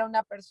acompañar a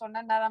una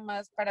persona nada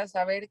más para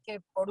saber que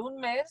por un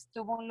mes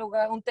tuvo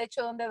un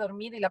techo donde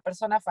dormir y la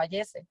persona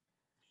fallece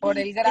por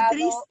el ¡Qué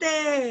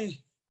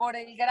triste! por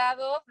el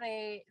grado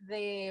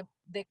de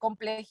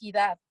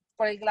complejidad,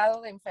 por el grado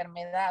de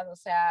enfermedad, o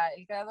sea,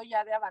 el grado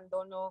ya de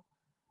abandono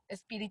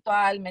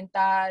espiritual,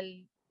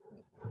 mental,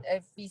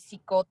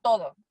 físico,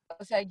 todo.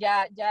 O sea,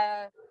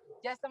 ya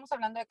estamos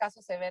hablando de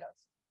casos severos.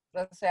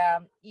 O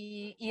sea,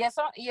 y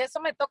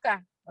eso me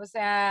toca. O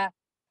sea,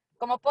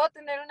 como puedo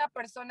tener una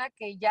persona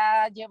que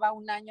ya lleva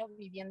un año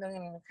viviendo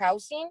en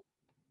housing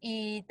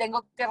y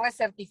tengo que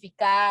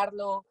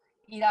recertificarlo,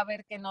 ir a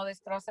ver que no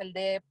destroza el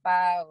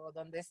depa o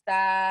donde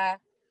está,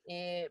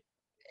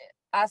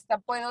 hasta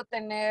puedo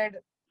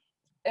tener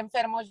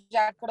enfermos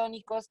ya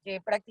crónicos que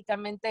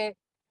prácticamente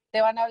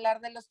te van a hablar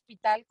del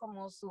hospital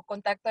como su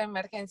contacto de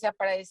emergencia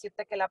para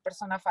decirte que la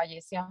persona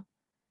falleció.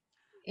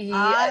 Y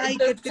ay,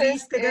 qué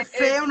entonces, triste, qué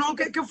feo, ¿no?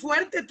 Qué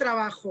fuerte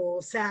trabajo.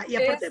 O sea, y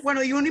aparte,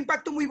 bueno, y un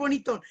impacto muy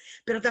bonito,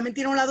 pero también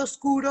tiene un lado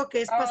oscuro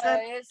que es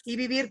pasar y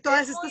vivir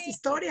todas estas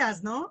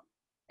historias, ¿no?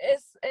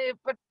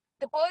 Pues,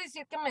 te puedo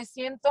decir que me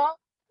siento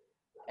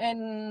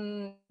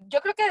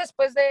yo creo que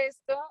después de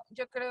esto,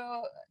 yo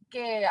creo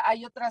que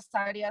hay otras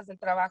áreas del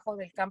trabajo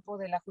del campo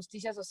de la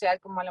justicia social,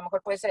 como a lo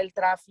mejor puede ser el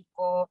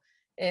tráfico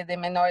de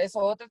menores o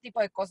otro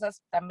tipo de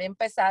cosas también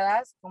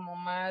pesadas, como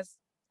más,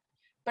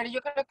 pero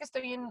yo creo que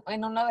estoy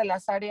en una de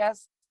las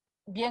áreas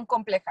bien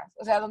complejas,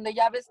 o sea, donde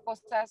ya ves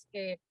cosas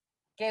que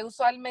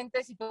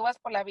usualmente si tú vas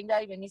por la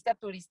vida y veniste a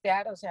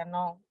turistear, o sea,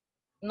 no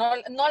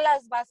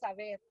las vas a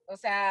ver, o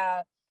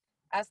sea,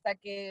 hasta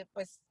que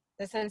pues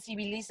te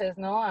sensibilices,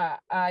 ¿no?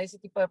 A ese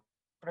tipo de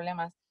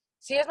problemas.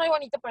 Sí es muy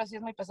bonito, pero sí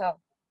es muy pesado.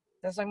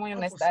 Te soy muy No,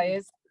 pues honesta,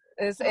 sí.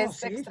 No, es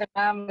sí.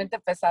 extremadamente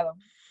pesado.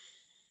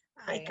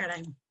 Ay, Sí.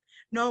 caray.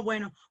 No,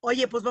 bueno.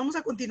 Oye, pues vamos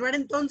a continuar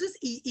entonces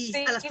y a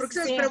Sí, las sí,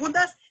 próximas sí.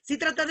 preguntas sí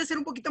tratar de ser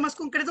un poquito más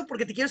concreto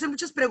porque te quiero hacer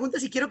muchas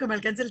preguntas y quiero que me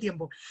alcance el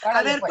tiempo. A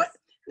Órale, ver, pues.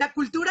 la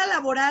cultura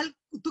laboral,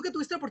 tú que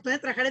tuviste la oportunidad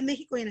de trabajar en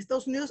México y en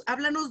Estados Unidos,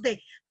 háblanos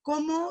de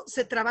cómo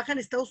se trabaja en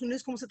Estados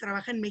Unidos, cómo se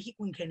trabaja en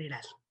México en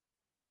general.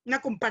 Una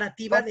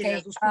comparativa Ok. de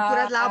las dos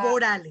culturas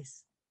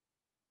laborales.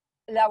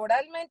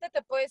 Laboralmente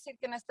te puedo decir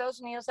que en Estados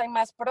Unidos hay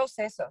más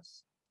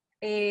procesos.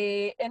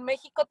 En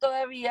México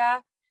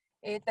todavía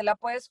te la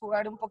puedes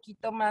jugar un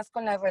poquito más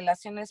con las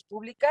relaciones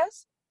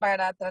públicas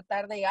para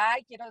tratar de,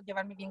 ay, quiero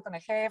llevarme bien con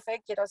el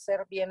jefe, quiero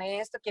hacer bien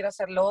esto, quiero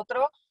hacer lo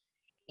otro.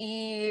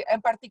 Y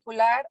en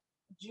particular,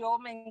 yo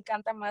me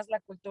encanta más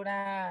la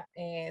cultura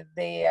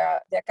de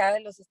acá de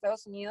los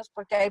Estados Unidos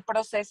porque hay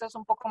procesos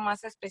un poco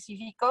más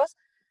específicos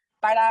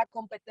para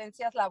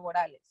competencias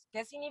laborales.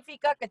 ¿Qué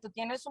significa? Que tú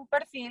tienes un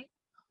perfil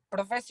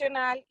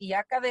profesional y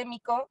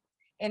académico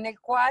en el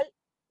cual,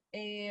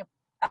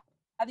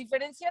 a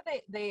diferencia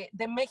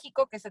de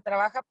México, que se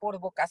trabaja por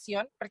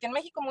vocación, porque en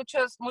México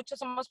muchos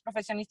somos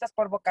profesionistas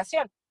por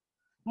vocación,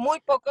 muy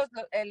pocos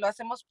lo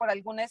hacemos por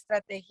alguna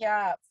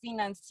estrategia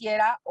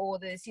financiera o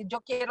de decir,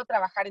 yo quiero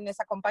trabajar en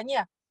esa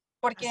compañía,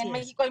 porque Así en es.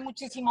 México hay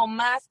muchísimo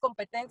más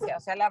competencia.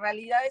 O sea, la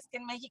realidad es que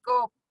en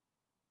México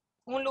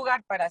un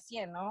lugar para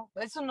 100, ¿no?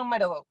 Es un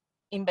número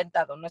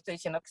inventado, no estoy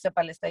diciendo que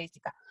sepa la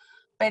estadística,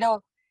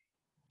 pero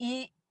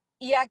y,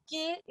 y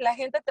aquí la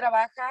gente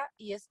trabaja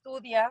y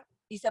estudia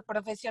y se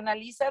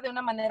profesionaliza de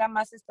una manera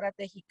más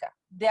estratégica,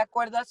 de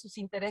acuerdo a sus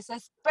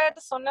intereses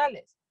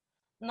personales,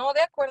 no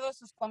de acuerdo a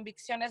sus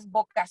convicciones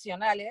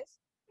vocacionales,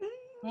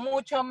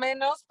 mucho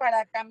menos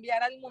para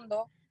cambiar al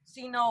mundo,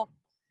 sino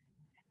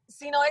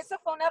eso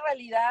fue una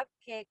realidad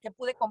que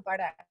pude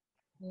comparar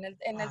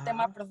en el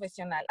tema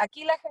profesional.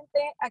 Aquí la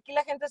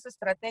gente es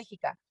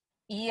estratégica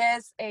y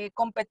es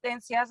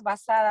competencias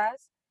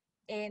basadas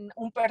en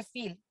un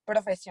perfil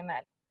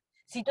profesional.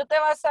 Si tú te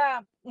vas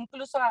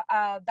incluso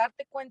a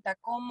darte cuenta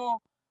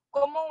cómo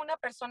una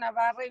persona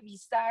va a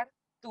revisar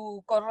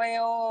tu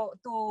correo,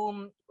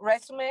 tu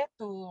resume,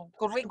 tu ¿Tu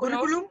currículum,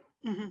 currículum?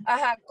 Uh-huh.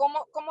 ajá,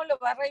 ¿cómo lo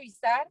va a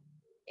revisar?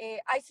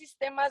 Hay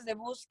sistemas de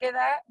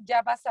búsqueda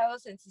ya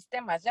basados en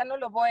sistemas, ya no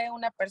lo ve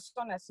una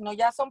persona, sino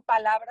ya son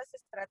palabras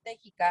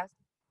estratégicas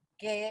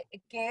que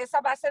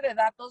esa base de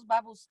datos va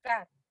a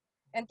buscar.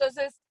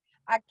 Entonces,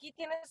 aquí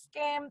tienes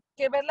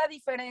que ver la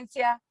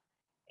diferencia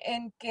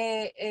en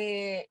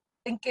que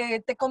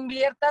te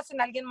conviertas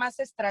en alguien más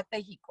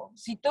estratégico.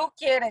 Si tú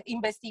quieres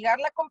investigar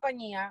la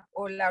compañía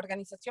o la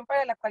organización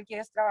para la cual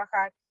quieres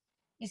trabajar,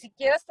 y si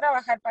quieres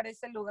trabajar para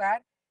ese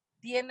lugar,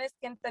 tienes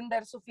que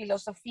entender su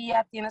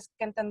filosofía, tienes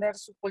que entender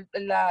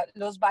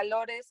los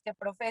valores que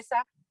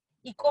profesa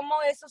y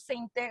cómo eso se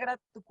integra a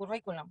tu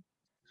currículum.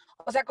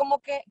 O sea,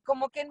 como que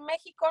en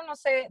México, no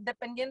sé,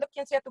 dependiendo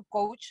quién sea tu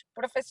coach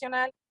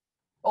profesional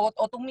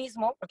o tú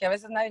mismo, porque a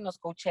veces nadie nos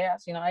coachea,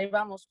 sino ahí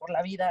vamos por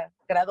la vida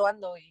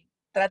graduando y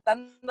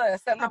tratando de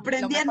hacerlo lo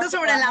Aprendiendo mejor que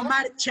sobre la podamos.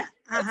 marcha.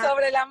 Ajá.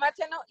 Sobre la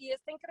marcha, no, y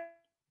está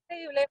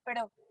increíble,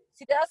 pero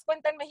si te das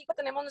cuenta, en México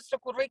tenemos nuestro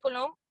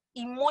currículum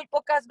y muy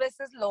pocas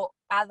veces lo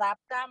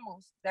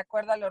adaptamos de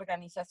acuerdo a la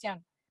organización.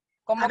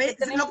 A Como que ver,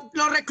 tenemos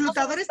los un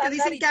reclutadores te estándar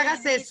dicen y que tú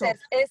hagas eso,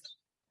 dices, es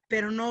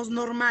pero no es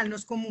normal, no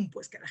es común,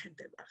 pues, que la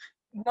gente lo haga.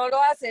 no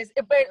lo haces,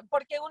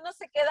 porque uno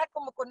se queda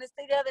como con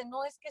esta idea de,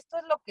 no, es que esto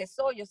es lo que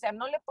soy, o sea,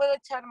 no le puedo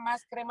echar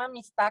más crema a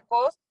mis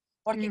tacos,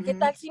 porque qué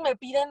tal si me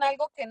piden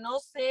algo que no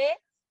sé,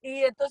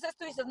 y entonces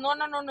tú dices, no,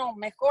 no, no, no,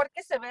 mejor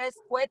que se vea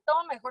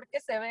escueto, mejor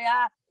que se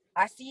vea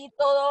así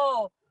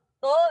todo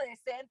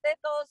decente,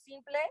 todo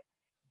simple,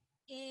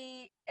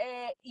 y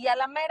a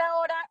la mera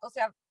hora, o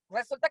sea,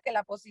 resulta que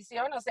la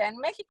posición, o sea, en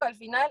México al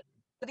final,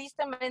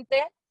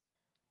 tristemente,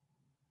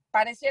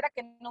 pareciera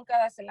que nunca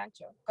das el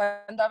ancho,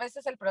 cuando a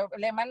veces el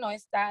problema no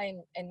está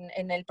en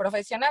el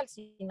profesional,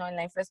 sino en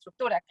la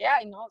infraestructura que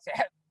hay, ¿no? O sea,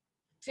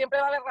 siempre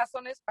va a haber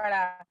razones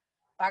para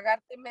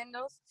pagarte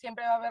menos,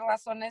 siempre va a haber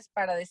razones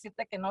para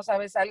decirte que no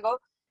sabes algo,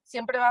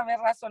 siempre va a haber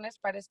razones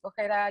para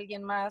escoger a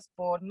alguien más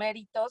por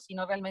méritos y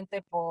no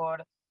realmente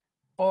por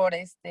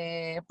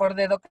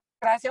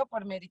dedocracia o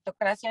por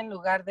meritocracia en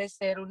lugar de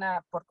ser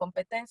por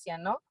competencia,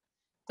 ¿no?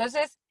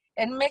 Entonces,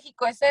 en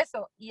México es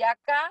eso, y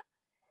acá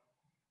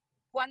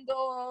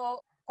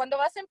cuando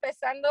vas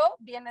empezando,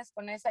 vienes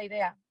con esa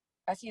idea,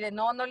 así de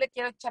no le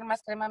quiero echar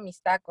más crema a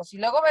mis tacos. Y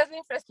luego ves la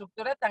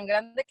infraestructura tan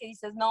grande que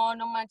dices, no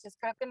manches,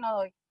 creo que no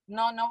doy.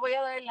 No voy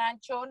a dar el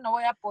ancho, no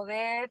voy a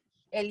poder,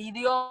 el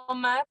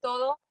idioma,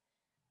 todo.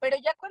 Pero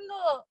ya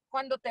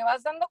cuando te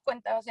vas dando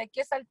cuenta, o sea, hay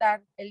que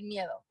saltar el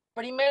miedo.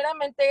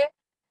 Primeramente,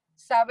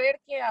 saber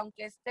que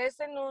aunque estés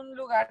en un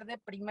lugar de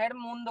primer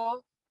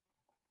mundo,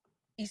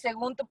 y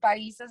según tu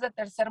país es de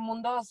tercer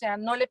mundo, o sea,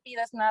 no le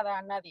pidas nada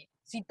a nadie.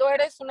 Si tú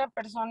eres una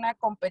persona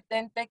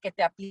competente que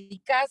te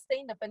aplicaste,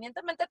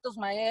 independientemente de tus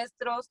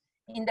maestros,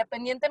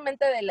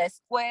 independientemente de la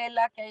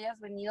escuela, que hayas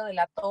venido de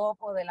la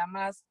top o de la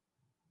más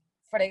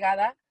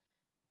fregada,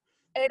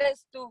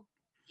 eres tú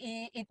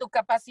y tu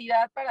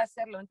capacidad para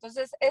hacerlo.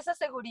 Entonces, esa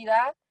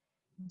seguridad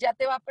ya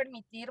te va a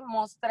permitir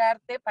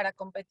mostrarte para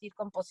competir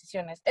con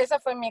posiciones. Esa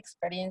fue mi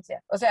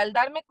experiencia. O sea, al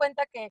darme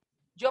cuenta que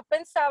yo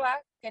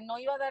pensaba que no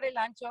iba a dar el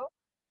ancho,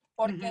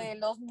 porque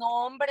los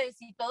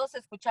nombres y todo se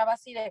escuchaba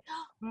así de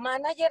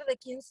manager de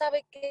quién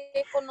sabe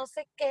qué, con no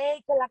sé qué,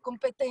 y que la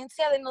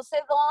competencia de no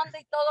sé dónde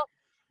y todo.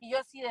 Y yo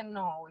así de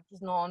no,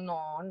 pues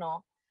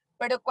no.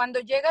 Pero cuando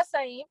llegas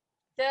ahí,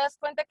 te das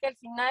cuenta que al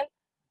final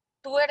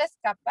tú eres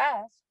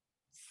capaz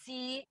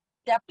si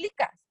te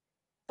aplicas.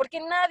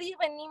 Porque nadie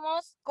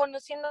venimos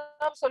conociendo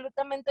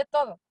absolutamente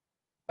todo.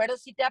 Pero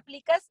si te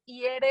aplicas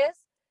y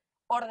eres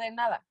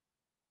ordenada.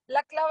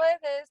 La clave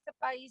de este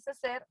país es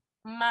ser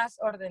más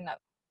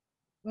ordenado.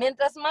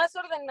 Mientras más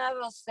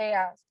ordenado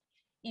seas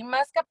y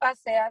más capaz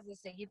seas de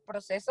seguir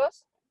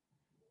procesos,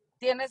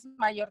 tienes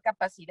mayor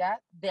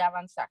capacidad de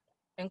avanzar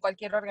en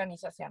cualquier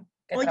organización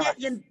que Oye,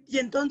 trabajes. y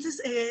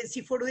entonces,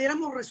 si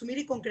pudiéramos resumir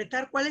y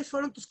concretar, ¿cuáles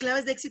fueron tus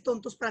claves de éxito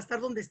entonces para estar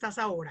donde estás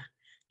ahora?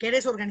 ¿Que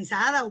eres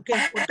organizada o qué?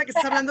 Ahorita que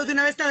estás hablando de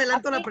una vez te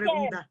adelanto la Apliquen,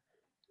 pregunta.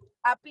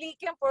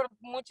 apliquen por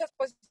muchas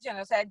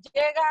posiciones. O sea,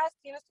 llegas,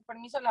 tienes tu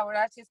permiso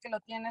laboral si es que lo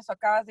tienes o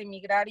acabas de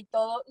emigrar y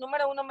todo.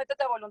 Número uno,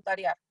 métete a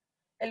voluntariar.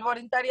 El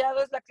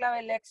voluntariado es la clave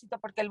del éxito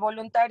porque el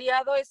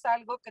voluntariado es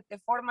algo que te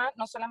forma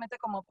no solamente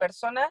como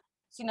persona,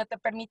 sino te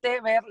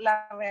permite ver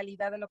la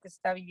realidad de lo que se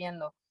está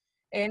viviendo.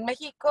 En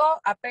México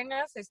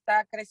apenas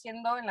está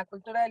creciendo en la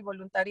cultura del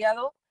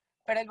voluntariado,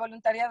 pero el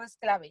voluntariado es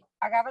clave.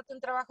 Agárrate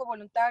un trabajo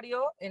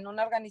voluntario en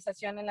una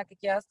organización en la que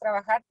quieras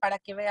trabajar para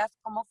que veas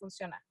cómo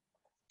funciona,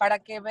 para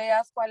que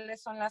veas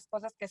cuáles son las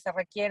cosas que se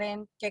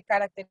requieren, qué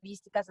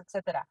características,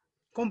 etcétera.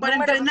 Como para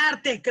Número dos,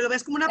 entrenarte, que lo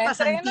ves como una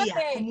pasantía,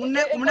 entrénate. como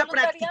El una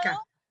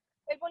práctica.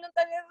 el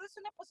voluntariado es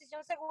una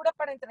posición segura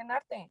para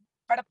entrenarte,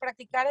 para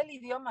practicar el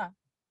idioma.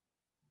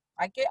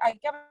 Hay que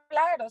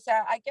hablar, o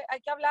sea, hay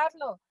que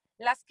hablarlo.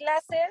 Las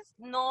clases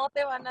no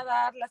te van a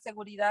dar la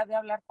seguridad de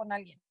hablar con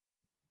alguien.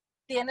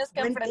 Tienes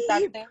que Buen tip.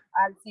 enfrentarte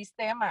al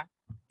sistema.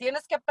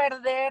 Tienes que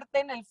perderte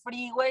en el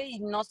freeway y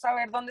no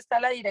saber dónde está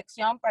la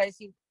dirección para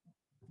decir,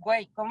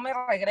 güey, ¿cómo me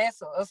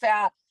regreso? O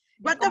sea,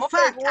 ¿y What the cómo fuck?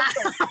 pregunto?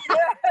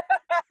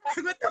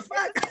 What the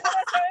fuck? Eso sí no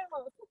lo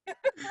sabemos.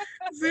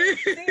 Sí.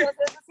 Sí, o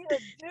sea, es así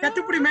de, Ya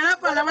tu primera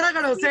palabra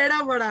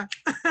grosera, Bora.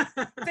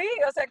 sí,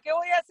 o sea, ¿qué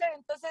voy a hacer?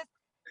 Entonces,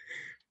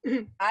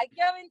 hay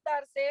que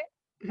aventarse.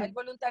 El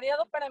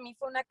voluntariado para mí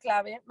fue una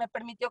clave, me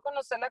permitió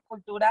conocer la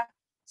cultura,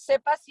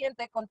 sé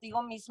paciente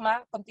contigo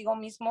misma, contigo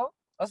mismo,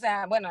 o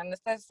sea, bueno, en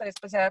esta es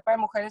especial para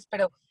mujeres,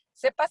 pero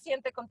sé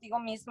paciente contigo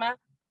misma,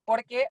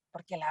 ¿por qué?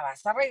 Porque la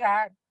vas a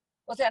regar,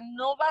 o sea,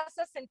 no vas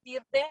a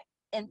sentirte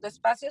en tu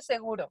espacio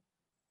seguro.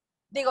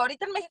 Digo,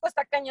 ahorita en México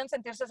está cañón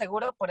sentirse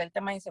seguro por el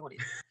tema de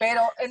inseguridad,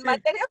 pero en Sí.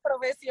 materia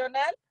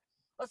profesional,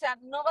 o sea,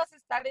 no vas a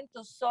estar en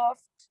tu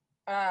soft,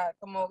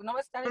 como no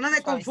vas a estar en Zona tu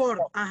de confort.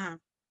 suavecito. Ajá.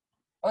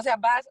 O sea,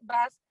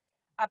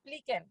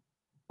 apliquen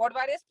por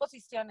varias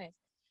posiciones.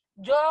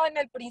 Yo en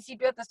el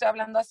principio, te estoy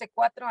hablando hace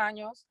 4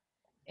 años,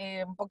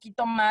 un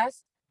poquito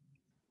más,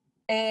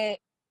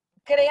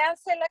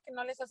 créansela que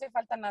no les hace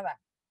falta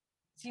nada,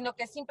 sino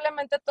que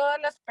simplemente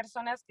todas las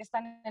personas que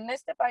están en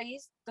este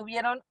país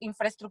tuvieron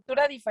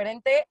infraestructura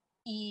diferente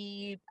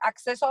y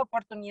acceso a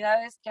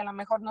oportunidades que a lo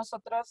mejor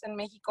nosotros en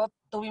México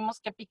tuvimos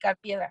que picar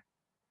piedra.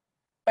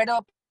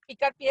 Pero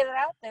picar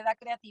piedra te da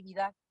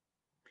creatividad.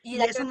 Y Y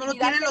la eso no lo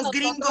creatividad tienen que los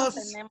nosotros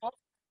gringos. tenemos,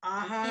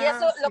 y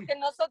eso, Ajá, lo sí. que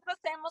nosotros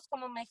tenemos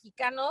como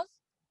mexicanos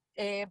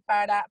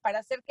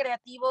para ser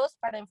creativos,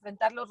 para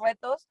enfrentar los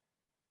retos,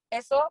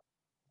 eso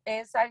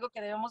es algo que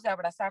debemos de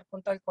abrazar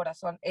con todo el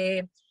corazón.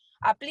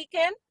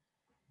 Apliquen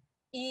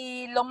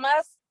y lo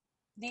más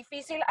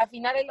difícil,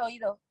 afinar el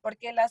oído,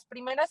 porque las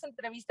primeras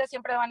entrevistas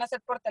siempre van a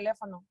ser por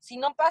teléfono. Si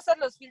no pasas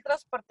los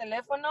filtros por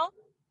teléfono,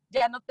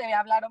 ya no te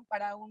hablaron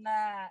para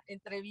una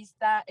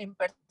entrevista en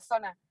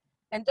persona.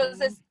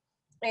 Entonces,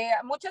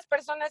 muchas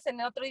personas en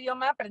otro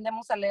idioma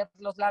aprendemos a leer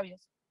los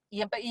labios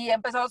y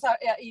empezamos a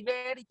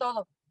ver y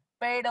todo,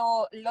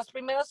 pero los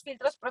primeros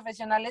filtros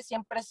profesionales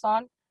siempre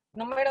son,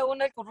 número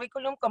uno, el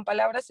currículum con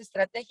palabras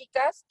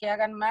estratégicas que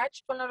hagan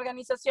match con la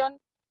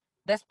organización.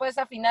 Después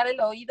afinar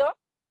el oído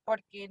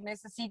porque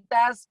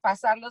necesitas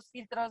pasar los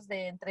filtros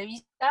de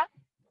entrevista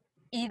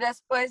y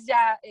después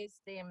ya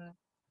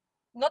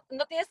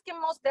no tienes que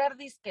mostrar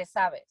que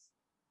sabes.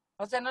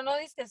 O sea, no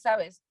que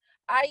sabes.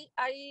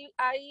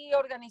 Hay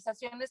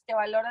organizaciones que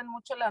valoran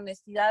mucho la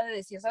honestidad de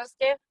decir, ¿sabes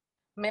qué?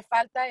 Me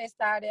falta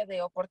esta área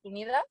de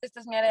oportunidad, esta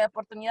es mi área de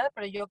oportunidad,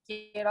 pero yo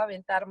quiero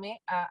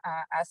aventarme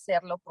a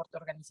hacerlo por tu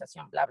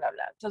organización, bla, bla,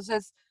 bla.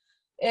 Entonces,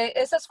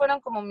 esas fueron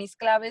como mis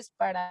claves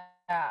para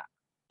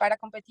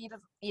competir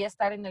y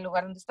estar en el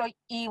lugar donde estoy.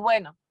 Y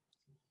bueno,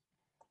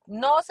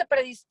 no se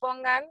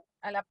predispongan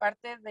a la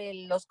parte de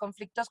los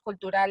conflictos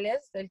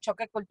culturales, del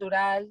choque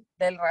cultural,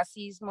 del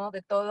racismo,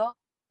 de todo.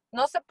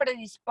 No se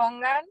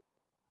predispongan,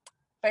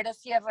 pero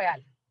sí es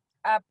real.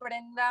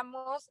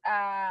 Aprendamos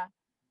a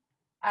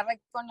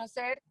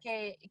reconocer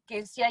que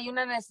sí hay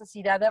una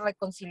necesidad de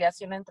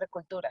reconciliación entre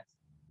culturas,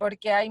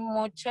 porque hay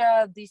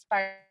mucha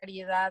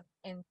disparidad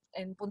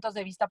en puntos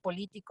de vista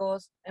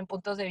políticos, en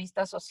puntos de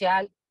vista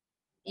social,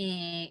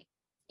 y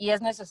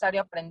es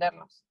necesario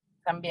aprenderlos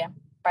también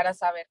para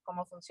saber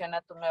cómo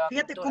funciona tu nueva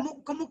Fíjate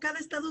cultura. cómo cada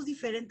estado es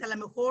diferente. A lo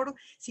mejor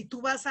si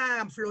tú vas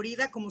a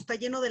Florida, como está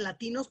lleno de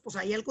latinos, pues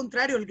ahí al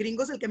contrario, el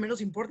gringo es el que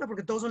menos importa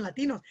porque todos son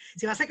latinos.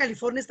 Si vas a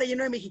California, está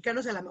lleno de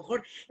mexicanos, a lo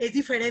mejor es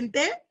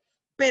diferente,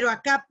 pero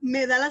acá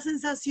me da la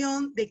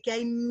sensación de que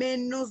hay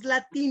menos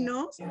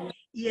latinos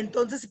y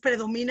entonces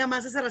predomina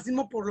más ese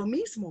racismo por lo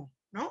mismo,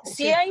 ¿no? ¿O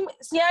Sí qué?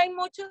 hay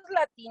muchos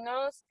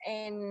latinos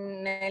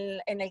en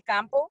el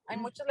campo, hay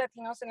muchos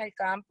latinos en el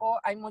campo,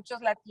 hay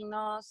muchos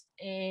latinos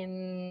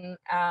en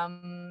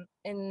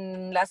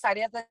las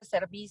áreas de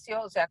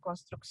servicio, o sea,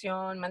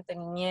 construcción,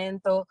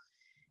 mantenimiento.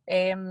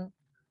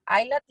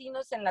 Hay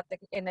latinos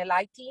en el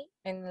IT,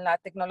 en la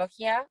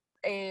tecnología.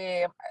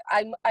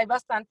 Hay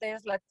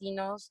bastantes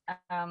latinos,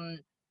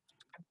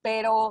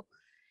 pero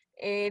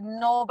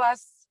no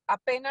vas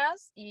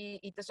apenas,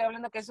 y te estoy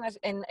hablando que es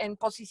en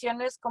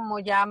posiciones como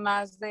ya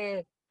más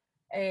de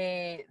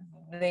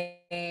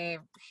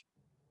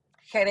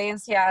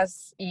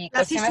gerencias y La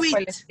cuestiones por el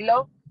C-suite.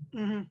 estilo.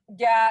 Ujú.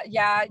 ya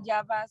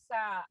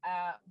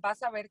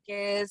vas a ver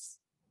que es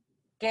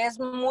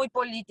muy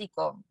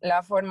político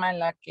la forma en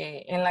la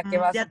que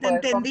vas a Ya te poder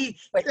entendí.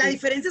 La competir.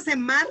 diferencia se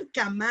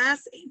marca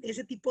más en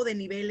ese tipo de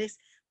niveles,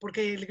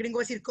 porque el gringo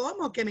va a decir,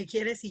 ¿cómo que me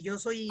quieres si yo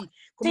soy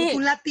como tú Sí,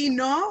 un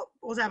latino?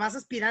 O sea, vas a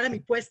aspirar a mi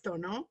puesto,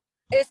 ¿no?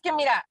 es que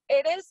mira,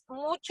 eres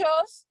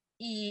muchos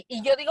y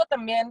yo digo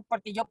también,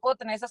 porque yo puedo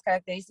tener esas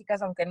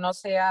características aunque no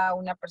sea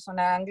una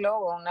persona anglo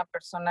o una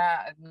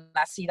persona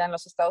nacida en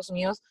los Estados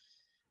Unidos,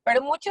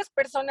 pero muchas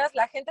personas,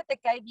 la gente te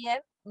cae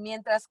bien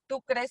mientras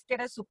tú crees que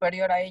eres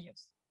superior a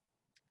ellos,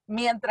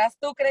 mientras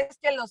tú crees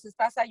que los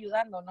estás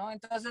ayudando, ¿no?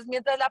 Entonces,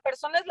 mientras la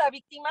persona es la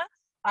víctima,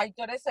 ay,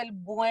 tú eres el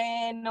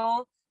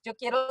bueno, yo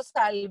quiero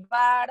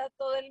salvar a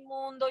todo el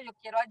mundo, yo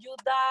quiero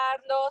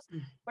ayudarlos,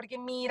 porque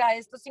mira,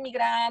 estos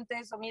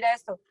inmigrantes o mira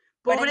esto.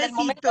 Pero en el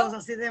momento, Pobrecitos,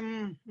 así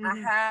de...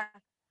 ajá,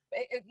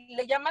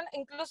 le llaman,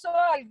 incluso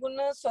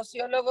algunos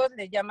sociólogos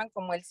le llaman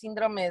como el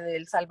síndrome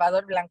del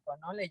Salvador Blanco,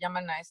 ¿no? Le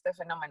llaman a este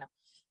fenómeno.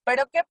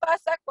 Pero ¿qué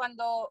pasa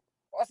cuando,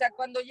 o sea,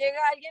 cuando llega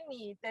alguien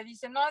y te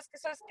dice, no, es que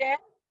 ¿sabes qué?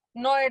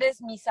 No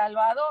eres mi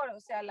salvador. O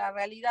sea, la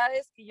realidad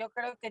es que yo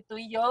creo que tú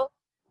y yo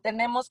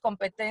tenemos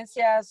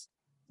competencias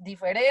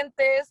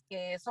diferentes,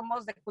 que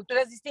somos de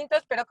culturas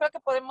distintas, pero creo que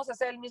podemos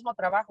hacer el mismo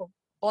trabajo,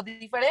 o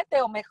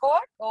diferente, o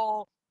mejor,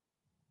 o...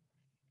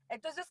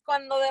 Entonces,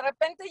 cuando de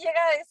repente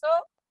llega eso,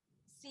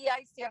 sí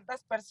hay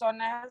ciertas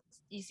personas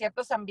y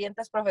ciertos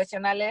ambientes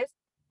profesionales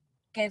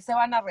que se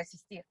van a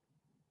resistir,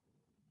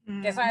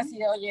 que son así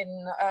de, oye,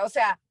 no, o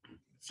sea,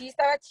 sí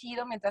estaba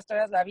chido mientras tú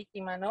eras la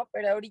víctima, ¿no?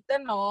 Pero ahorita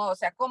no, o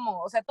sea,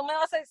 ¿cómo? O sea, tú me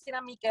vas a decir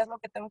a mí qué es lo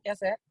que tengo que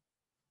hacer.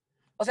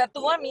 O sea,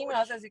 tú a mí me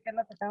vas a decir qué es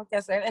lo que tengo que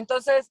hacer.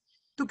 Entonces,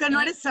 Tú que no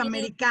y, eres y,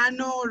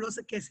 americano o lo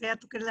que sea,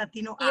 tú que eres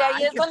latino, y ahí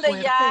 ¡ay, es qué donde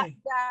fuerte!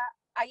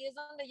 ahí es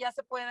donde ya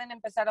se pueden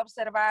empezar a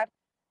observar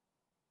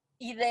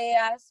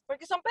ideas,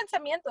 porque son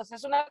pensamientos,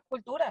 es una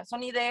cultura,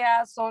 son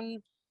ideas,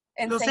 son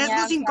Los sesgos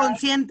enseñanzas.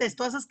 inconscientes,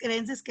 todas esas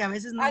creencias que a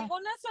veces no...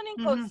 Algunas son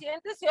Ujú.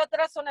 inconscientes y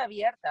otras son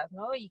abiertas,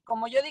 ¿no? Y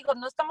como yo digo,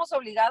 no estamos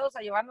obligados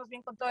a llevarnos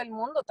bien con todo el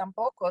mundo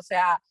tampoco. O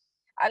sea,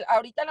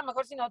 ahorita a lo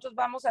mejor si nosotros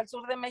vamos al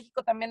sur de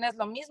México también es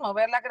lo mismo,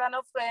 ver la gran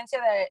afluencia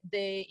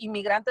de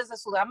inmigrantes de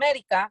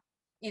Sudamérica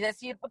y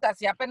decir, puta,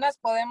 si apenas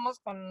podemos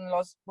con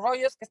los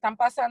rollos que están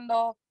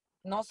pasando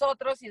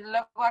nosotros y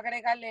luego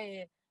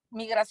agrégale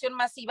migración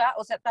masiva,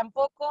 o sea,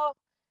 tampoco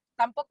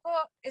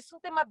es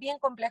un tema bien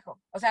complejo.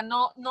 O sea,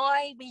 no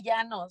hay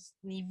villanos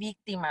ni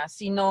víctimas,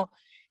 sino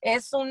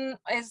es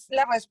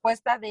la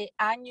respuesta de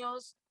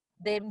años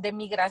de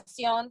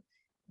migración,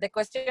 de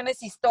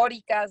cuestiones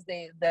históricas,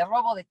 de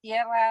robo de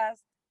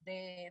tierras,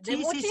 de Sí, sí,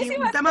 sí, un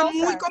muchísimas tema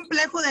muy cosas.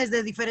 complejo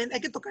desde diferentes,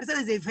 hay que tocarse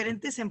desde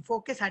diferentes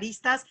enfoques,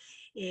 aristas,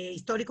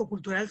 histórico,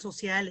 cultural,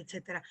 social,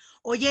 etcétera.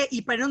 Oye,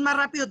 y para irnos más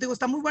rápido, te digo,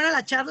 está muy buena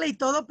la charla y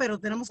todo, pero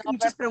tenemos que No,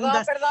 muchas perdón,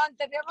 preguntas. perdón,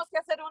 tendríamos que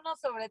hacer uno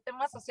sobre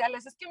temas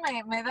sociales. Es que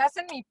me das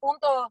en mi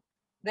punto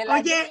de la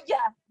Oye,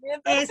 grilla.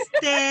 Entonces,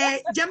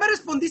 ya me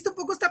respondiste un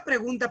poco esta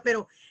pregunta,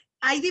 pero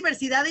 ¿hay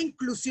diversidad e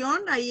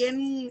inclusión ahí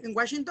en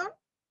Washington?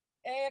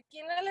 aquí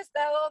en el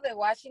estado de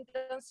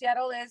Washington,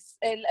 Seattle,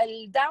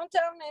 el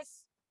downtown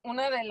es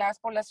una de las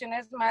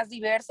poblaciones más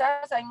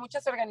diversas. Hay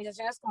muchas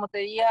organizaciones, como te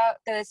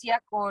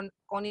decía,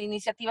 con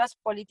iniciativas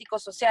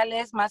políticos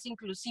sociales más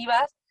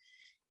inclusivas,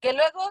 que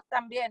luego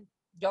también,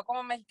 yo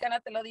como mexicana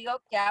te lo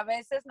digo, que a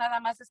veces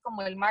nada más es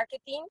como el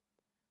marketing.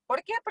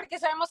 ¿Por qué? Porque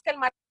sabemos que el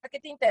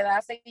marketing te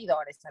da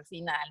seguidores al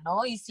final,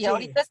 ¿no? Y si Sí.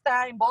 ahorita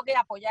está en vogue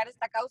apoyar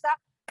esta causa,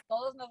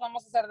 todos nos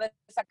vamos a hacer de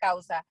esa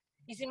causa.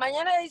 Y si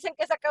mañana dicen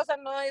que esa causa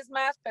no es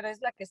más, pero es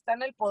la que está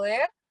en el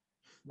poder,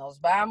 nos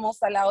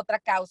vamos a la otra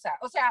causa.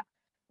 O sea,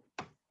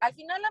 al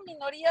final la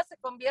minoría se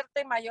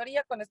convierte en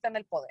mayoría cuando está en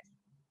el poder.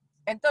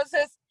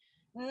 Entonces,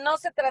 no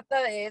se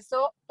trata de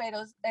eso,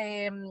 pero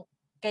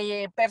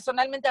que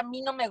personalmente a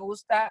mí no me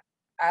gusta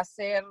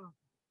hacer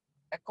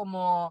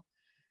como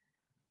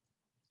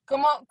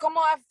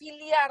como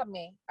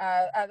afiliarme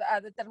a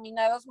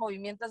determinados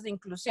movimientos de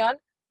inclusión,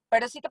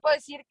 pero sí te puedo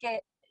decir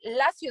que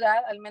la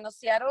ciudad, al menos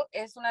Seattle,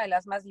 es una de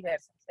las más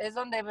diversas. Es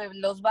donde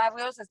los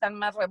barrios están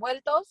más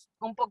revueltos,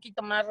 un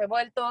poquito más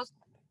revueltos,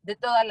 de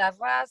todas las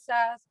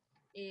razas,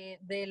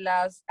 de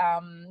los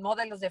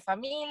modelos de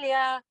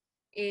familia,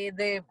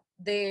 de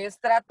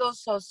estratos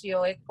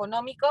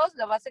socioeconómicos,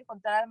 lo vas a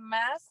encontrar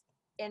más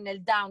en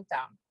el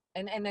downtown,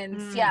 en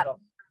Mm. Seattle.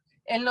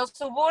 En los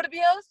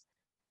suburbios,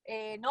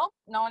 no,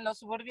 en los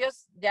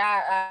suburbios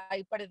ya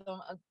hay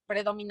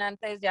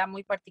predominantes ya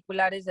muy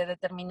particulares de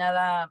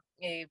determinada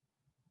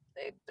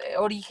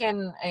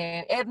origen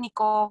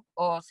étnico,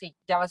 o sí,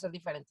 ya va a ser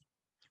diferente.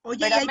 Oye,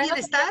 Pero ¿y al hay menos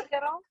aquí en bienestar?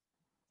 Cerro,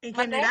 En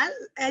 ¿mandé? general,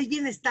 hay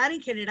bienestar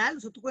en general, o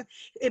sea,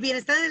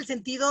 bienestar en el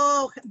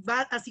sentido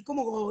así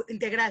como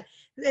integral,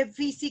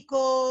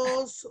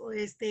 físicos,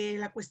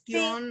 la Sí,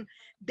 cuestión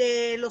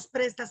de las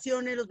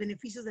prestaciones, los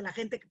beneficios de la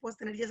gente que puedes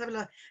tener, ya sabes,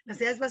 las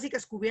necesidades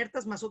básicas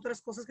cubiertas, más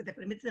otras cosas que te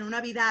permiten tener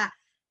una vida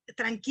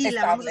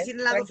tranquila, vamos a estable, decir, en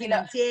el lado tranquila.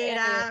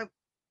 financiera,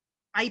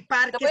 hay Te voy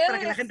parques para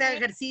que a la gente haga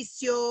decir,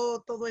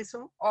 ejercicio, todo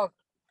eso. oh,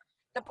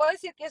 te puedo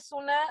decir que es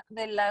una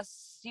de las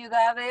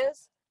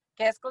ciudades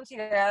que es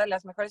considerada de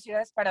las mejores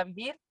ciudades para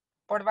vivir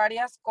por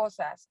varias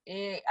cosas.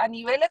 A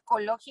nivel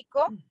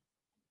ecológico,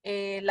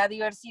 la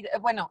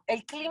diversidad, bueno,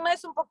 el clima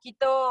es un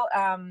poquito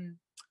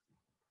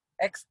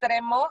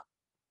extremo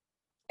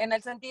en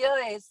el sentido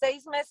de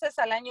 6 meses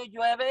al año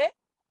llueve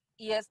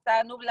y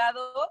está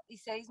nublado y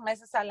 6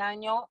 meses al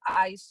año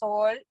hay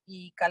sol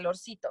y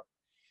calorcito.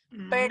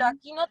 Pero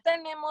aquí no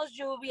tenemos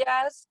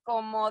lluvias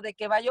como de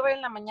que va a llover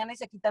en la mañana y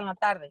se quita en la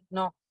tarde,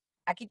 no.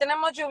 Aquí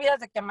tenemos lluvias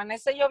de que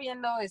amanece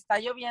lloviendo, está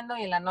lloviendo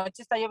y en la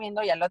noche está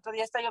lloviendo y al otro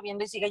día está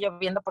lloviendo y sigue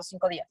lloviendo por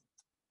 5 días.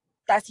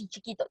 Está así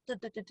chiquito,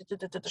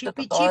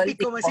 Chipi todo el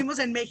chipi, como tiempo. decimos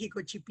en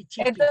México, chipi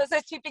chipi.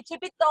 Entonces, chipi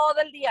chipi todo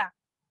el día.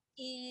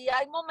 Y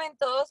hay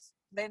momentos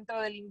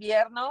dentro del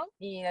invierno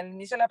y al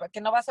inicio de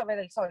que no vas a ver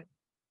el sol.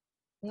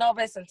 No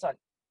ves el sol.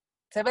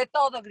 Se ve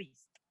todo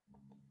gris.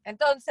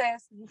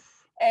 Entonces,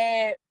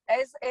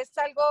 es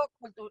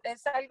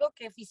algo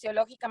que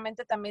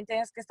fisiológicamente también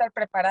tienes que estar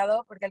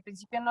preparado, porque al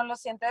principio no lo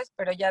sientes,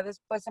 pero ya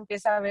después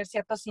empieza a haber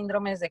ciertos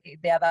síndromes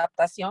de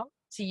adaptación.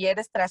 Si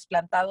eres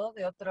trasplantado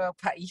de otro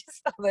país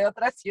o de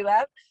otra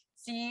ciudad,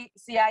 sí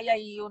hay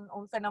ahí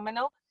un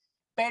fenómeno,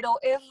 pero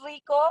es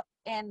rico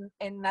en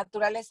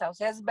naturaleza, o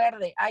sea, es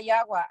verde, hay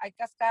agua, hay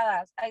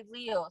cascadas, hay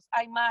ríos,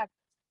 hay mar.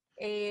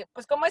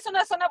 Pues como es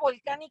una zona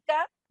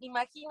volcánica,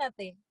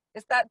 imagínate,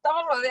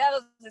 estamos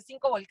rodeados de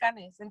 5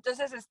 volcanes,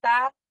 entonces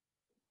está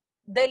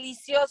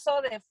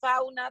delicioso de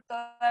fauna,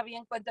 todavía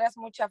encuentras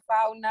mucha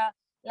fauna.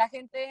 La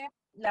gente,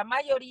 la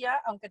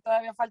mayoría, aunque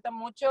todavía falta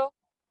mucho,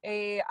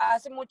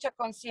 hace mucha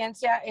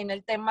conciencia en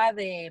el tema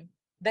de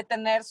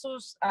tener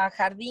sus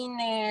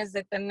jardines,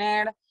 de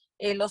tener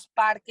los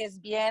parques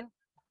bien.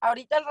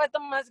 Ahorita el reto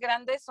más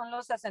grande son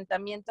los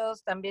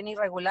asentamientos también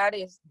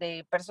irregulares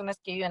de personas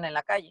que viven en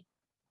la calle.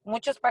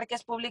 Muchos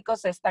parques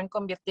públicos se están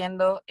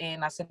convirtiendo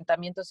en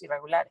asentamientos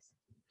irregulares.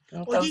 Oye,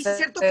 ¿y es Entonces,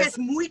 cierto que es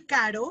muy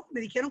caro?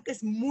 Me dijeron que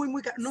es muy,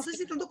 muy caro. No sé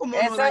si tanto como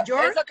eso, Nueva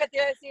York, eso que te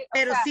iba a decir, o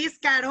pero sea, sí es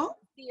caro.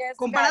 sí es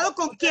 ¿Comparado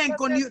caro. con quién?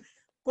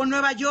 ¿Con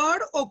Nueva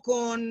York o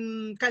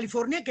con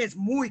California, que es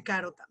muy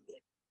caro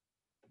también?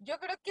 Yo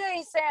creo que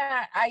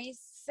ahí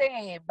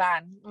se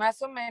van,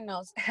 más o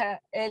menos.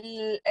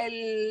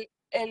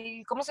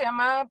 ¿Cómo se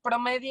llama?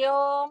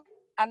 Promedio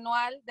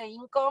anual de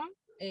income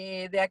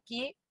de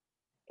aquí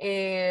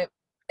eh,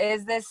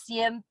 es de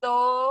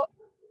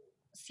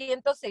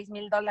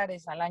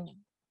 $106,000 al año.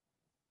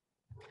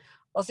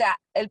 O sea,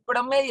 el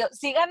promedio,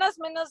 si ganas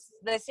menos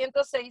de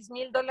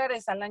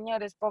 $106,000 al año,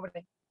 eres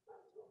pobre.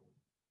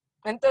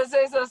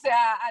 Entonces, o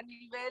sea, a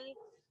nivel,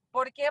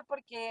 ¿por qué?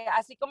 Porque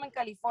así como en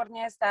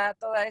California está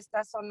toda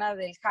esta zona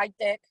del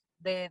high-tech,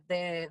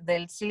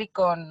 del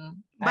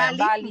Silicon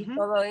Valley,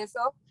 todo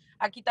eso,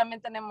 aquí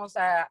también tenemos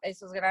a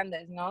esos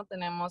grandes, ¿no?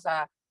 Tenemos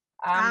a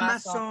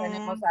Amazon,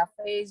 tenemos a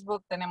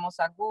Facebook, tenemos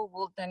a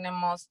Google,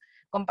 tenemos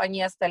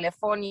compañías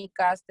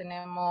telefónicas,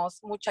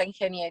 tenemos mucha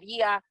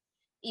ingeniería.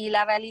 Y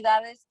la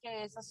realidad es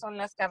que esas son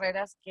las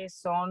carreras que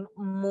son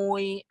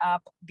muy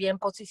bien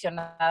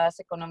posicionadas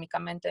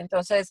económicamente.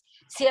 Entonces,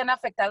 sí han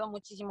afectado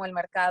muchísimo el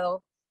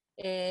mercado.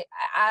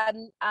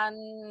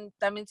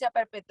 También se ha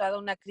perpetuado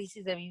una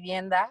crisis de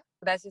vivienda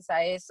gracias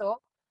a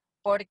eso,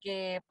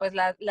 porque pues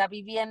la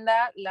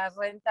vivienda, las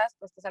rentas,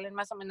 pues te salen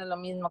más o menos lo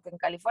mismo que en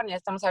California.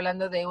 Estamos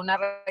hablando de una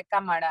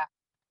recámara,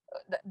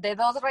 de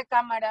 2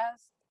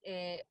 recámaras,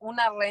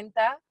 una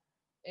renta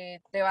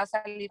te va a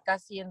salir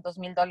casi en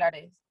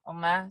 $2,000 o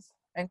más.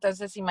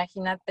 Entonces,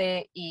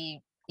 imagínate,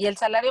 y el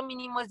salario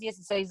mínimo es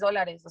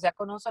 $16. O sea,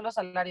 con un solo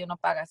salario no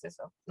pagas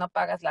eso, no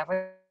pagas la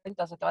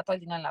renta, o sea, te va todo el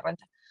dinero en la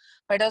renta.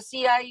 Pero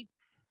sí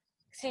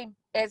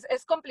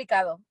es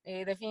complicado.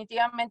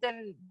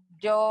 Definitivamente,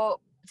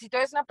 si tú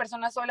eres una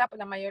persona sola, pues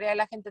la mayoría de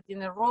la gente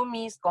tiene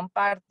roomies,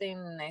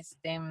 comparten Sí,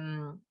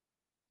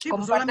 pues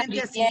comparten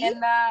solamente así.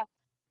 vivienda,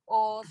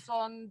 o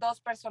son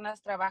 2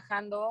 personas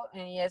trabajando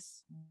y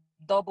es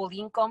double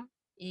income,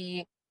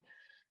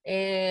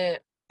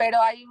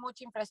 pero hay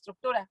mucha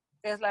infraestructura,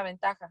 que es la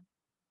ventaja.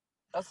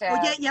 O Oye, sea, y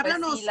pues sí, las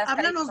calles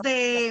háblanos son...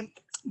 de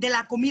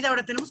la comida.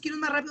 Ahora tenemos que ir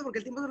más rápido porque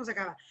el tiempo se nos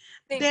acaba.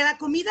 Sí. De la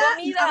comida,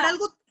 Comida.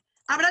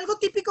 ¿habrá algo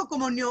típico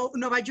como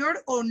Nueva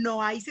York o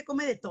no? Ahí se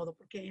come de todo,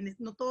 porque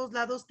no todos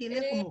lados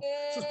tienen como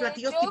sus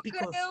platillos Yo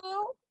típicos.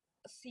 creo,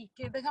 sí,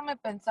 que déjame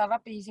pensar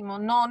rapidísimo.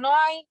 No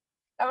hay,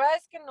 la verdad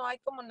es que no hay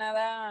como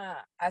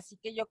nada así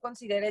que yo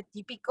considere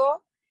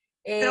típico.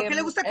 ¿Pero qué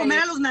le gusta comer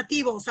Eh, a los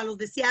nativos, a los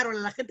de Seattle,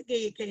 a la gente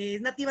que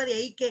es nativa de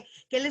ahí? ¿Qué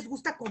les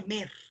gusta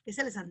comer? ¿Qué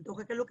se les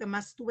antoja? ¿Qué es lo que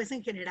más tú ves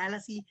en general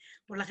así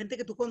por la gente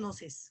que tú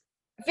conoces?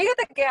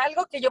 Fíjate que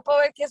algo que yo puedo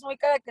ver que es muy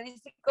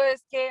característico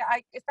es que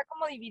está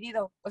como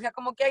dividido. O sea,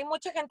 como que hay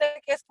mucha gente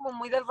que es como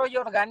muy del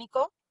rollo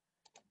orgánico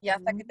y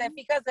hasta que te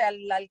fijas de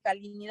la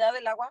alcalinidad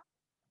del agua.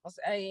 O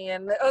sea,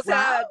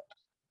 Wow.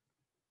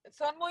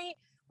 son muy,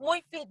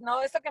 muy fit,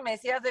 ¿no? Esto que me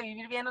decías de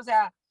vivir bien, o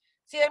sea,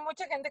 sí hay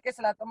mucha gente que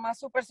se la toma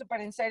súper,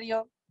 súper en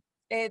serio.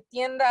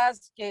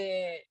 Tiendas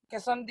que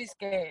son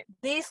disque,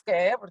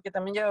 porque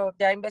también yo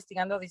ya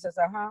investigando dices,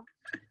 ajá.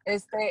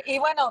 Y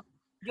bueno,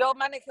 yo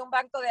manejé un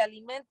banco de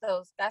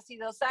alimentos casi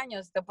 2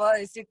 años. Te puedo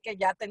decir que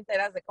ya te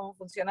enteras de cómo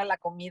funciona la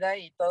comida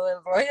y todo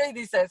el rollo y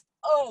dices,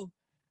 oh,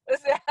 o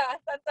sea,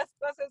 tantas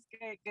cosas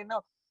que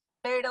no.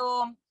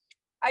 Pero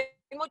hay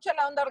mucho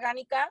la onda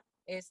orgánica,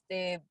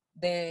 de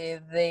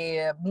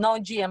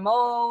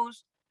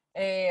non-GMOs,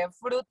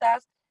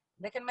 frutas.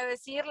 Déjenme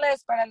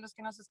decirles, para los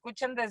que nos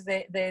escuchan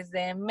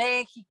desde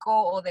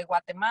México o de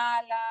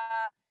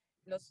Guatemala,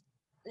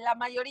 la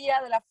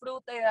mayoría de la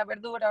fruta y de la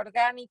verdura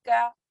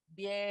orgánica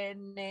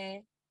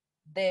viene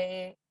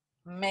de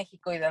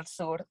México y del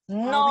sur.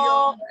 Obvio,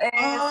 No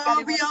es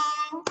obvio.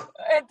 Pues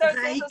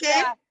entonces, ahí o qué.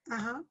 sea,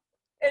 Ajá.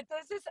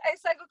 entonces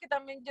es algo que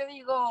también yo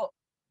digo,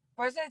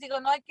 por eso les digo,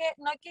 no hay que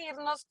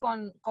irnos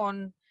con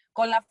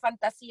la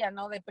fantasía,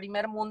 ¿no? De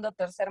primer mundo,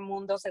 tercer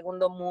mundo,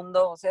 segundo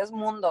mundo, o sea, es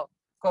mundo,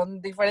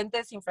 con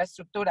diferentes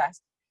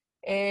infraestructuras.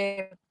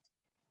 Eh,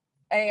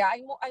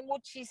 hay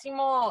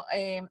muchísimo,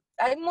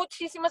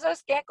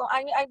 ¿sabes qué?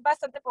 Hay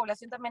bastante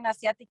población también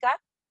asiática,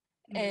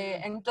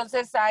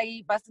 entonces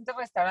hay bastantes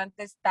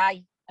restaurantes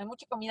Thai, hay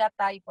mucha comida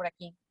Thai por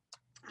aquí,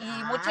 y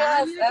muchos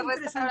Ah, mira qué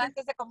interesante.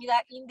 restaurantes de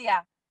comida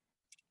india,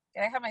 que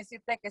déjame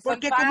decirte que soy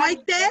Porque como hay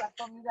fan de tech, la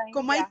comida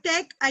como hay india.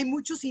 tech, hay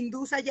muchos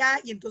hindús allá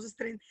y entonces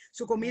traen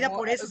su comida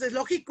por eso. O sea, es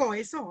lógico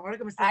eso. Ahora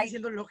que me estás Hay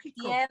diciendo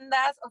lógico.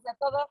 tiendas, o sea,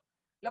 todo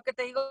lo que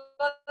te digo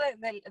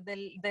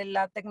de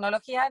la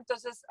tecnología,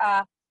 entonces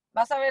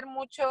vas a ver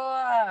mucho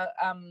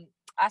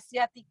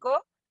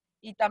asiático,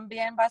 y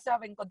también vas a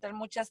encontrar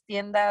muchas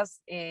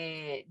tiendas,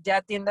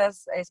 ya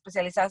tiendas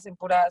especializadas en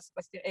puras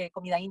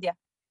comida india,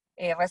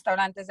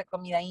 restaurantes de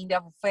comida india,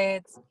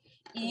 buffets,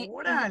 y, y,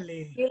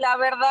 Órale. y la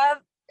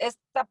verdad,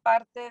 esta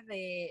parte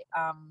de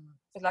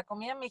pues la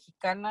comida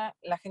mexicana,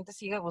 la gente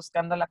sigue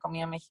buscando la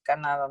comida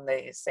mexicana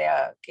donde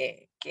sea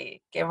que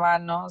va,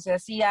 ¿no? O sea,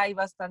 sí hay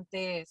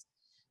bastantes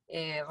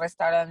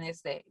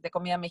restaurantes de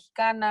comida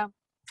mexicana.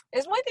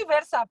 Es muy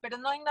diversa, pero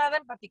no hay nada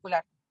en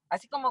particular.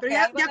 Así como Pero que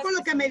algo en ya con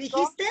lo que me específico.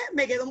 dijiste,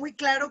 me quedó muy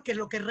claro que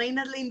lo que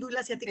reina es la hindú y la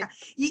asiática.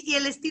 Y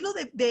el estilo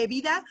de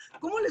vida,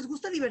 ¿cómo les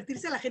gusta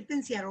divertirse a la gente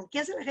en Seattle? ¿Qué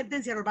hace la gente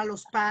en Seattle? ¿Va a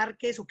los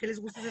parques o qué les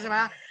gusta? ¿Se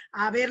va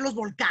a ver los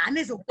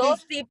volcanes o qué?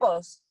 Dos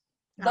tipos,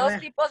 A dos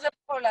ver. tipos de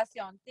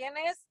población.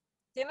 Tienes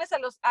a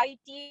los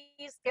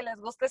ITs que les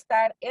gusta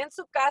estar en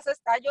su casa,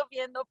 está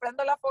lloviendo,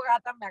 prendo la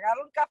fogata, me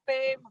agarro un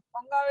café, me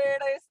pongo a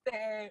ver,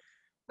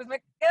 pues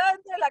me quedo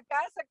dentro de la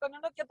casa con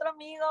uno que otro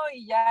amigo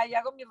y ya y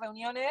hago mis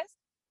reuniones.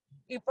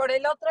 Y por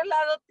el otro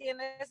lado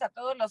tienes a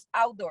todos los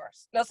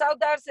outdoors. Los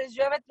outdoors es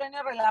llueve,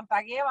 trueno,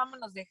 relampaguee,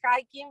 vámonos de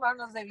hiking,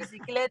 vámonos de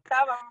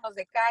bicicleta, vámonos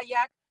de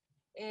kayak.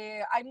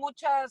 Hay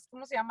muchas,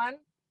 ¿cómo se llaman?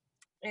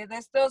 De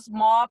estos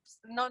mops,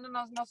 no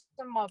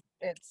son mops,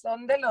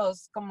 son de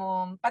los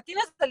como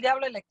patines del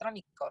diablo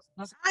electrónicos,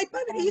 no sé Ay, no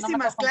me padrísimas, acuerdo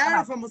cómo se claro,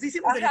 llama.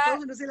 famosísimas en Estados Ajá,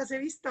 Unidos, sí las he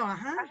visto,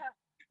 ajá. ajá.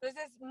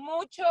 Entonces,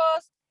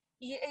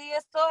 y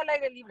es todo al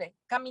aire libre,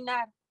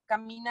 caminar,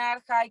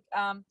 hike.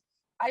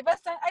 Hay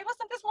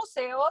bastantes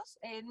museos,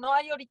 no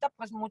hay ahorita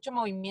pues mucho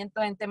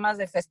movimiento en temas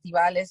de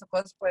festivales o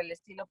cosas por el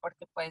estilo,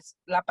 porque pues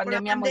la Por la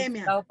pandemia ha pandemia.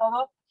 modificado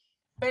todo,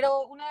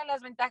 pero una de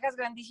las ventajas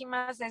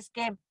grandísimas es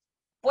que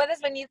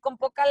puedes venir con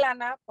poca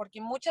lana porque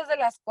muchas de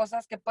las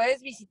cosas que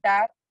puedes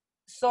visitar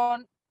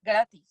son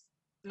gratis.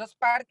 Los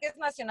parques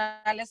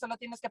nacionales solo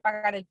tienes que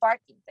pagar el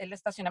parking, el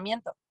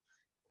estacionamiento.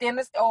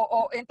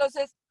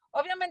 Entonces,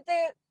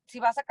 obviamente, si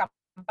vas a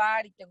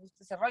acampar y te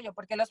gusta ese rollo,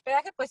 porque el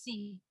hospedaje, pues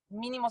sí,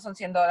 mínimo son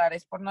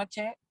 $100 por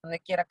noche, donde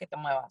quiera que te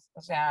muevas.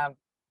 O sea,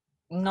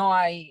 no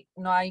hay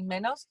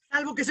menos,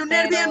 Salvo que sea un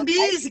pero Airbnb,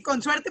 y si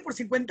con suerte por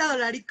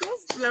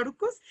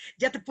 $50,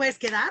 ya te puedes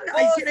quedar.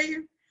 Ahí sí, pues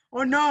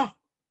o no.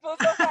 Pues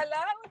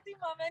ojalá,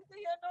 últimamente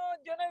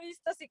yo no he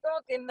visto así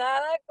como que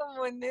nada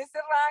como en ese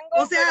O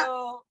rango, sea,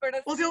 pero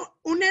o sea, sí.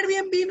 un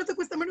Airbnb no te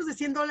cuesta menos de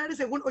 $100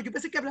 según, o yo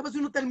pensé que hablabas de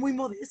un hotel muy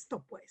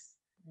modesto, pues.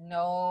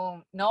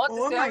 No, te Oh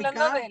estoy my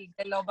hablando God.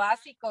 de lo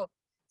básico.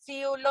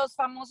 Sí, los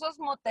famosos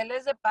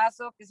moteles de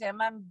paso que se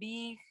llaman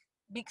Big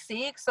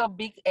Six o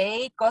Big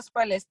Eight, cosas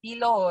por el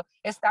estilo, o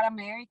Star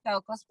America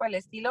o cosas por el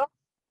estilo,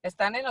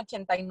 están en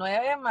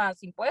 89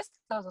 más impuestos,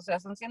 o sea,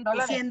 son Pues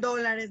 $100.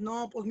 $100,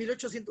 no, pues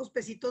 1,800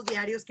 pesitos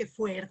diarios, qué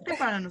fuerte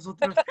para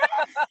nosotros.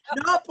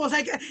 No, pues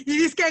y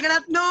dices que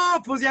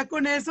no, pues ya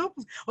con eso,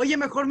 pues, oye,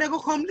 mejor me hago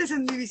homeless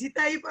en mi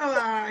visita ahí,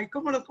 ay,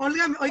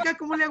 oiga,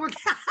 ¿cómo le hago aquí?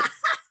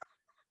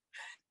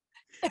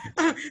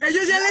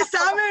 Ellos ya No, le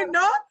saben,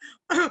 ¿no?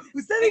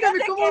 Usted dígame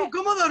fíjate que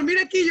cómo dormir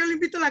aquí, yo le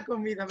invito la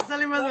comida, me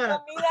sale más la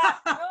barato.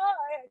 comida, no,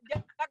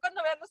 ya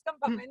cuando veas los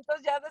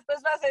campamentos, ya después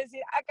vas a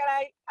decir,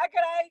 caray,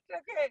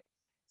 creo que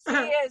sí,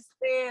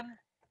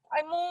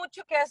 hay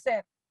mucho que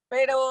hacer,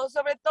 pero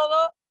sobre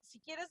todo, si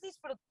quieres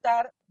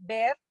disfrutar,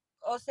 ver,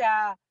 o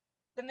sea,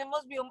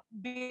 tenemos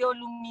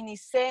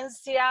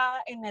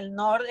bioluminiscencia en el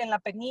norte, en la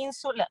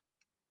península,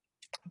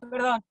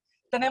 perdón,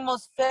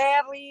 tenemos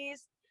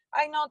ferries,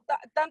 ay no,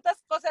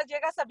 tantas cosas,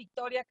 llegas a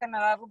Victoria,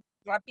 Canadá,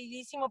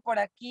 rapidísimo por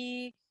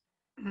aquí.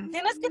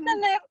 Tienes que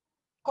tener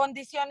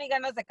condición y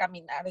ganas de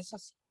caminar, eso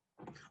sí.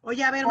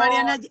 Oye, a ver,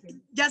 Mariana, Porque,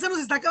 ya se nos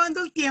está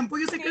acabando el tiempo.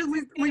 Yo sé que sí, eres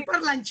sí, muy sí.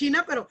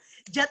 parlanchina, pero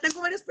ya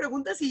tengo varias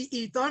preguntas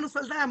y todavía nos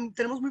falta,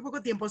 tenemos muy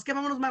poco tiempo. Es que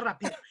vámonos más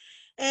rápido.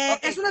 Ok,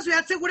 ¿Es una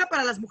ciudad segura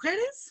para las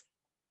mujeres?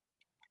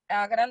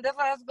 a grandes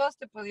rasgos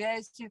te podría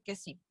decir que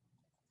sí.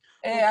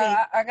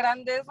 Ok, A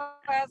grandes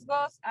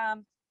rasgos,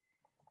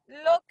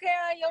 lo que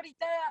hay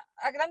ahorita,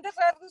 a grandes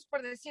rasgos,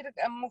 por decir,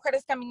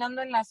 mujeres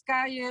caminando en las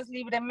calles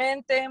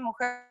libremente,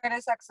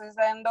 mujeres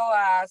accediendo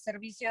a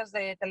servicios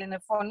de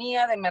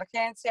telefonía, de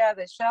emergencia,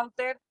 de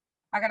shelter,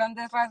 a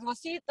grandes rasgos,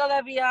 sí,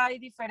 todavía hay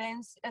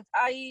diferencias,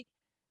 hay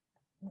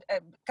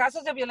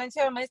casos de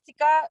violencia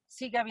doméstica,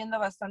 sigue habiendo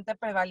bastante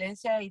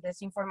prevalencia y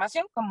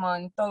desinformación, como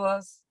en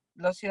todas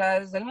las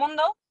ciudades del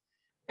mundo,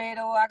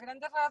 pero a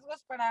grandes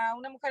rasgos, para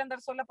una mujer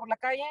andar sola por la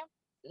calle,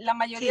 la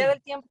mayoría sí,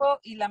 del tiempo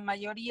y la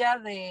mayoría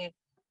de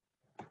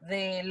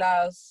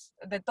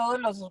todos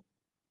los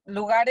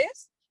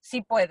lugares,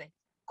 sí puede,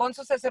 con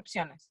sus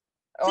excepciones.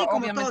 sí,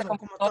 Obviamente,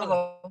 como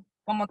todo.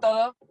 como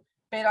todo,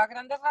 pero a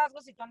grandes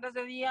rasgos, si tú andas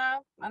de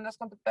día, andas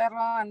con tu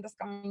perro, andas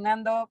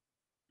caminando,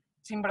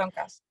 sin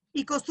broncas.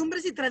 ¿Y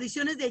costumbres y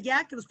tradiciones de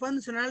allá que nos puedan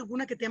mencionar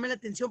alguna que te llame la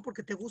atención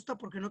porque te gusta o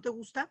porque no te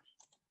gusta?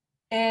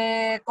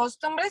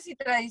 Costumbres y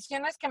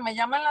tradiciones que me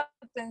llaman la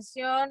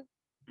atención.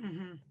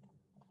 Ujú.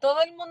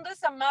 Todo el mundo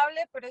es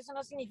amable, pero eso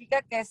no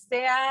significa que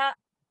sea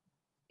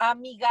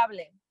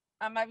amigable.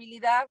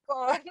 Amabilidad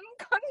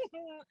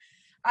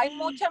hay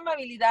mucha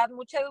amabilidad,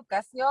 mucha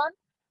educación,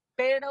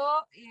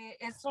 pero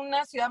es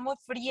una ciudad muy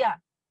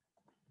fría,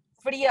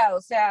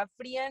 o sea,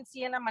 fría en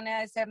sí en la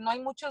manera de ser. No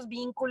hay muchos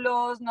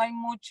vínculos, no hay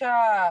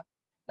mucha,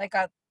 like,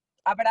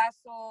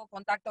 abrazo,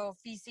 contacto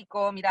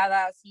físico,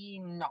 mirada, así,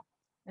 no.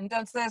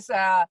 Entonces,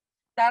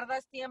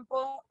 tardas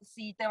tiempo,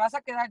 si te vas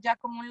a quedar ya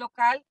como un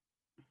local,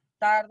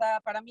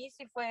 para mí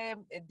sí fue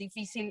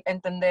difícil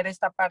entender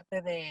esta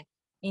parte de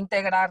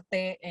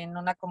integrarte en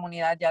una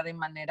comunidad ya de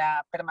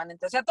manera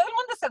permanente. O sea, todo el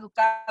mundo es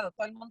educado,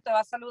 todo el mundo te va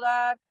a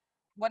saludar,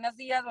 buenos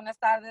días, buenas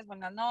tardes,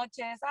 buenas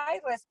noches, ay,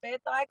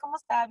 respeto, ay, ¿cómo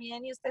está?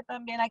 Bien, y usted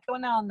también, ay, qué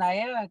buena onda,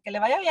 que le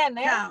vaya bien,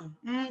 Ya,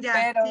 ya, sí,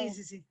 pero,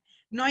 sí, sí.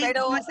 No hay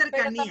pero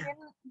cercanía.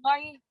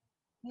 también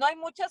no hay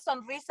muchas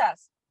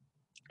sonrisas.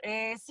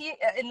 Sí,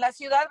 en la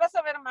ciudad vas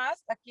a ver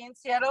más, aquí en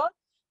Seattle,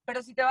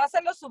 pero si te vas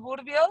a los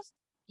suburbios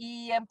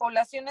y en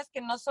poblaciones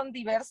que no son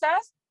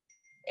diversas,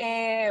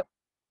 eh,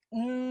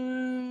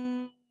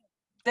 mm,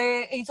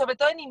 y sobre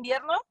todo en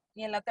invierno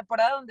y en la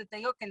temporada donde te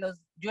digo que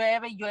los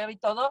llueve y llueve y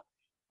todo,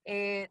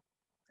 eh,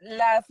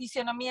 la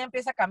fisionomía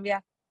empieza a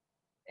cambiar.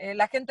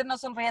 La gente no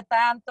sonríe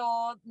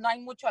tanto, no hay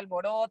mucho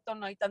alboroto,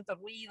 no hay tanto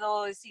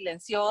ruido, es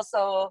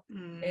silencioso.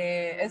 Mm.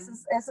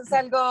 Eso es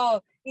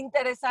algo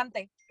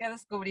interesante que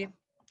descubrir.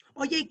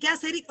 Oye, ¿y qué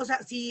hacer? O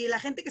sea, si la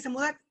gente que se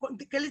muda,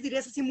 ¿qué les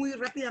dirías así muy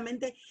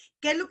rápidamente?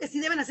 ¿Qué es lo que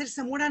sí deben hacer si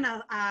se mudan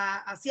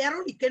a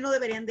Seattle y qué no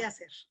deberían de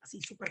hacer? Así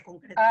súper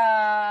concreto.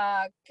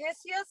 ¿Qué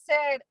sí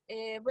hacer?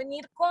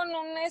 Venir con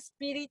un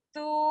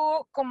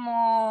espíritu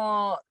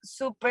como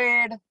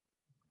súper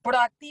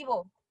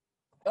proactivo.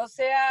 O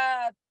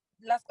sea,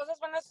 las cosas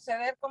van a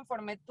suceder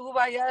conforme tú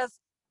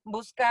vayas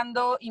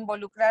buscando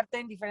involucrarte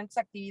en diferentes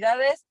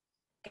actividades.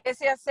 ¿Qué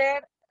sí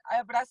hacer?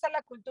 Abraza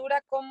la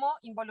cultura como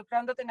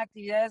involucrándote en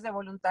actividades de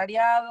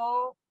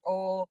voluntariado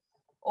o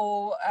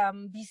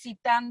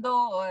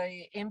visitando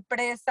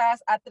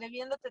empresas,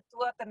 atreviéndote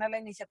tú a tener la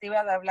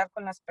iniciativa de hablar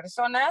con las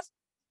personas.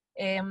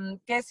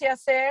 ¿Qué sí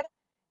hacer?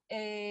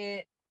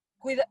 Eh,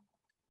 cuida,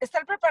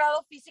 Estar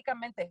preparado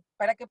físicamente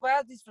para que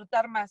puedas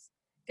disfrutar más.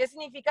 ¿Qué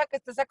significa? Que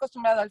estés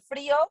acostumbrado al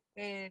frío,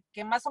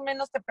 que más o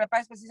menos te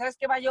prepares, pues si sabes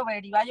que va a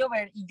llover y va a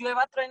llover y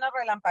llueva, truena,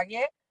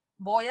 relampaguee,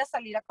 voy a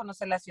salir a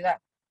conocer la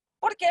ciudad.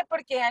 ¿Por qué?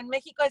 Porque en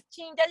México es,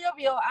 chin, ya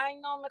llovió, ay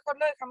no, mejor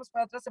lo dejamos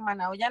para otra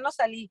semana o ya no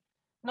salí.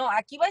 No,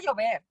 aquí va a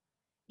llover.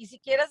 Y si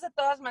quieres de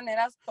todas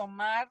maneras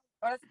tomar,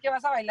 ahora sí que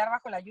vas a bailar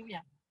bajo la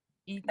lluvia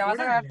y te vas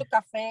a agarrar Órale. tu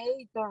café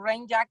y tu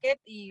rain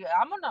jacket y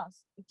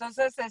vámonos.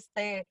 Entonces, sí,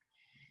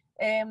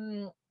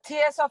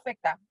 eso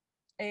afecta.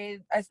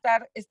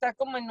 Estar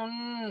como en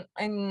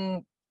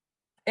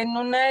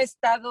un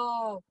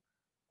estado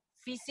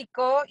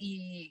físico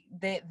y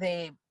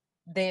de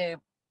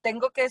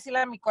tengo que decirle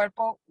a mi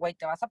cuerpo, güey,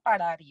 te vas a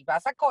parar y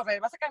vas a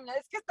correr, vas a caminar,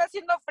 es que está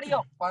haciendo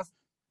frío, pues,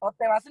 o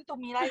te vas a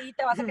entumir ahí y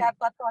te vas a quedar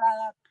toda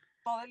atorada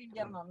todo el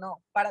invierno.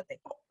 No, párate.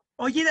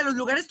 Oye, de los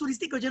lugares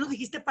turísticos, ya nos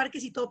dijiste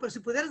parques y todo, pero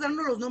si pudieras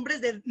darnos los nombres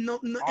de, Oh,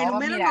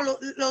 enuméranos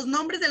mira, los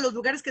nombres de los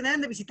lugares que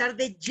deben de visitar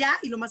de ya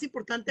y lo más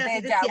importante así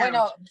de de ya, Seattle.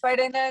 bueno,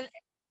 pero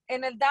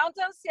en el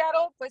downtown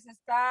Seattle, pues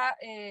está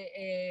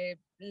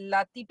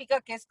la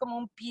típica que es como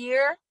un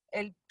pier,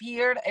 el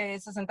Pier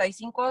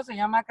 65 se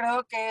llama,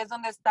 creo que es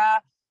donde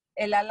está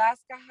el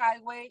Alaska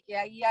Highway y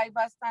ahí hay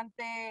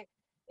bastante,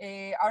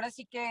 ahora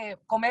sí que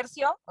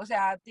comercio, o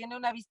sea, tiene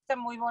una vista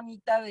muy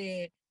bonita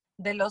de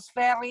los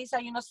ferries,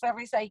 hay unos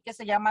ferries ahí que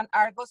se llaman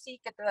Argosy,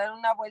 que te dan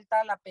una vuelta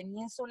a la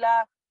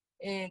península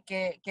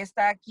que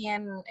está aquí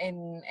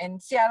en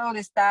Seattle,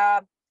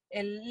 está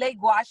el Lake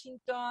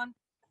Washington,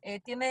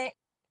 tiene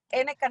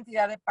N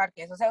cantidad de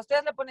parques. O sea,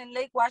 ustedes le ponen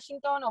Lake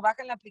Washington o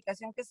bajan la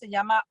aplicación que se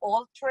llama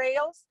All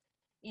Trails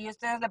y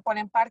ustedes le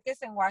ponen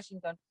parques en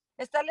Washington.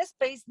 Está el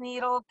Space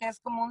Needle, que es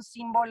como un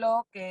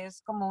símbolo, que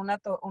es como una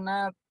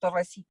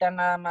torrecita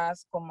nada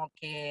más, como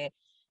que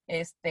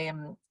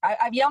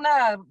había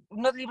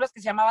unos libros que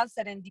se llamaban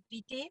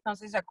Serendipity, no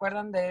sé si se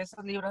acuerdan de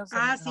esos libros en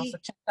los Sí.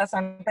 80s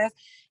antes,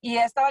 y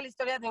estaba la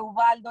historia de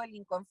Ubaldo el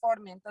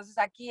Inconforme. Entonces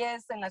aquí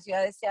es en la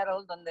ciudad de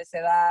Seattle donde se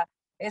da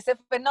ese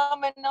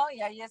fenómeno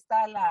y ahí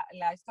está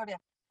la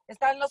historia.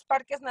 Están los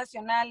parques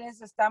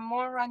nacionales, está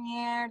Mont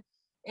Rainier,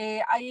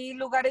 hay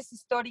lugares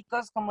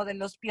históricos como de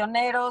los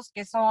pioneros,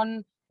 que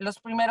son los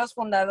primeros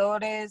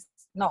fundadores,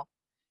 no,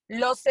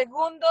 los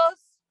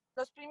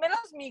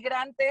primeros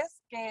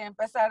migrantes que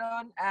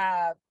empezaron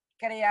a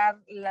crear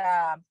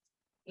la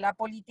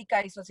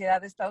política y sociedad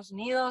de Estados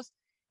Unidos.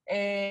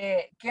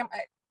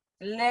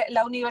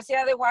 La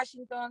Universidad de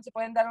Washington, se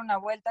pueden dar una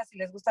vuelta si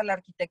les gusta la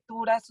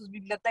arquitectura, sus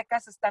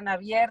bibliotecas están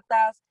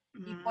abiertas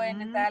y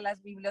pueden entrar a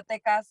las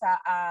bibliotecas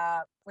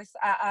a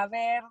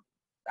ver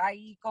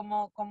ahí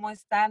cómo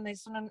están.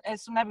 Es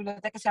una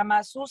biblioteca que se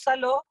llama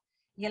Súsalo,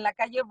 y en la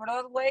calle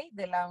Broadway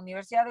de la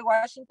Universidad de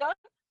Washington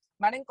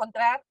van a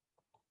encontrar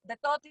de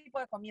todo tipo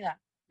de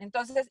comida.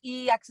 Entonces,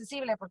 y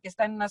accesible porque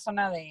está en una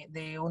zona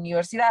de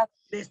universidad.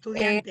 De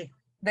estudiante.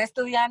 De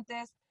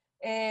estudiantes.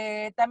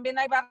 También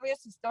hay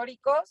barrios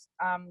históricos,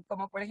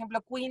 como por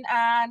ejemplo Queen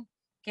Anne,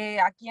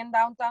 que aquí en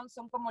Downtown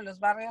son como los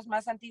barrios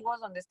más antiguos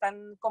donde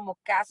están como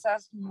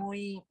casas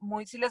muy,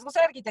 si les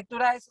gusta la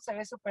arquitectura, eso se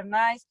ve súper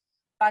nice.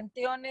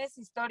 Panteones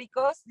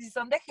históricos, si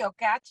son de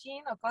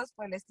geocaching o cosas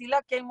por el estilo,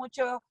 aquí hay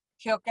mucho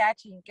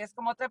geocaching, que es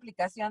como otra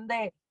aplicación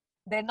de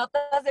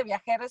notas de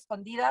viajero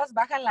escondidas.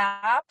 Bajan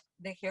la app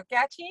de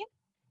geocaching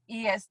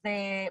y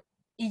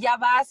y ya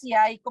vas y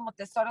hay como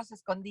tesoros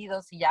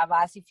escondidos y ya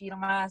vas y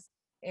firmas,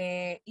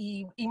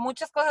 y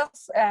muchas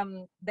cosas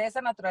de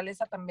esa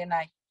naturaleza también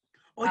hay.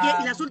 Oye,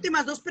 y las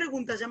últimas dos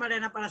preguntas ya,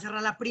 Mariana, para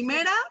cerrar. La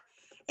primera,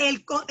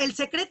 el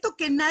secreto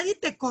que nadie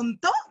te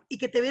contó y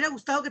que te hubiera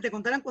gustado que te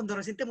contaran cuando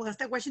recién te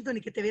mudaste a Washington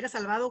y que te hubiera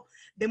salvado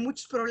de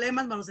muchos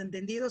problemas, malos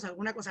entendidos,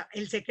 alguna cosa,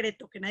 el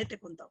secreto que nadie te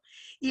contó.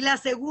 Y la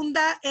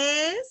segunda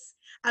es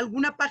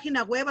alguna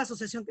página web,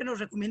 asociación que nos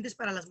recomiendes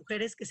para las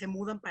mujeres que se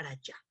mudan para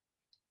allá.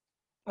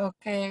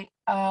 Ok.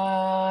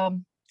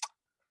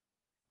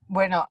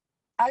 Bueno,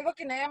 algo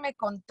que nadie me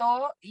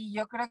contó y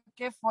yo creo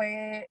que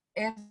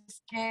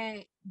es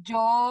que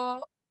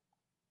yo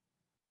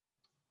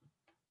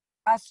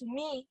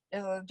asumí,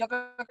 yo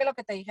creo que lo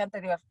que te dije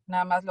anterior,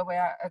 nada más lo voy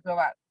a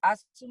probar,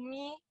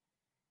 asumí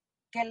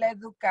que la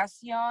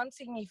educación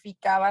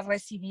significaba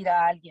recibir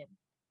a alguien.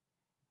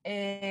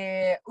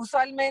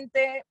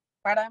 Usualmente,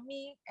 para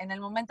mí, en el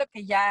momento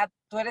que ya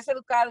tú eres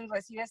educado y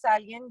recibes a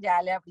alguien,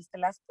 ya le abriste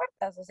las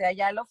puertas, o sea,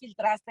 ya lo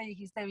filtraste y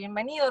dijiste,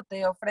 bienvenido,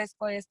 te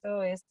ofrezco esto,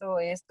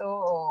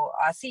 o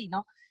así,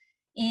 ¿no?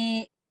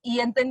 Y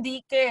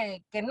entendí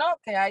que no,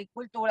 que hay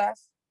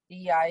culturas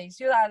y hay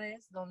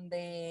ciudades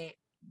donde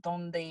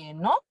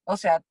no, o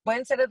sea,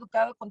 pueden ser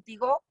educados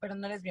contigo, pero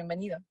no eres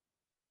bienvenido.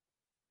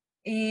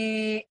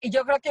 Y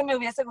yo creo que me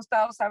hubiese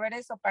gustado saber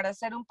eso para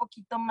ser un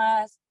poquito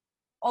más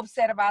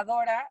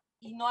observadora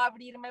y no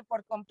abrirme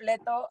por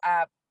completo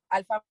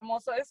al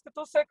famoso, es que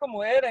tú sé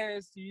cómo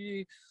eres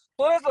y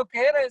tú eres lo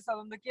que eres a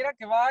donde quiera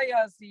que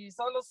vayas y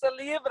solo sé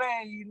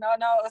libre y no,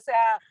 o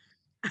sea,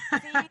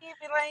 sí,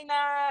 mi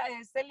reina,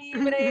 sé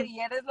libre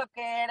y eres lo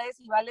que eres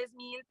y vales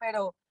 1000,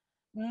 pero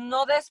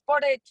no des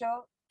por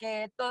hecho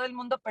que todo el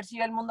mundo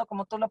percibe el mundo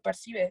como tú lo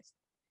percibes.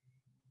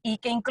 Y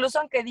que incluso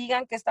aunque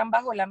digan que están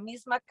bajo la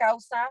misma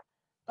causa,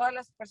 todas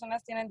las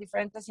personas tienen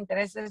diferentes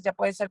intereses, ya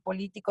pueden ser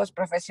políticos,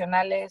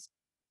 profesionales,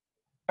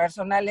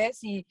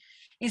 personales, y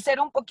ser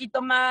un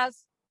poquito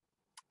más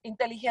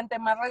inteligente,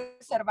 más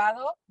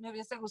reservado, me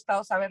hubiese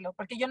gustado saberlo,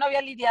 porque yo no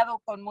había lidiado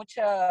con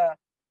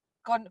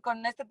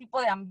este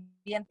tipo de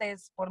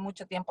ambientes por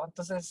mucho tiempo.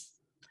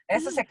 Entonces,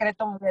 ese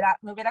secreto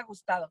me hubiera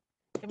gustado.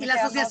 Que ¿Y me la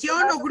dijeran, no,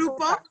 asociación o vas a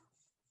grupo? escuchar.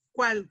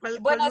 ¿Cuál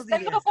Bueno, nos está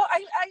el dirías? grupo,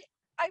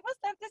 hay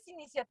bastantes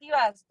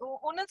iniciativas.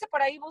 Únanse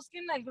por ahí,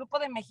 busquen el grupo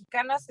de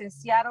mexicanas en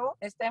Seattle,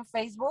 está en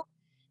Facebook.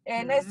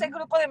 En ese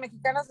grupo de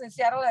mexicanas en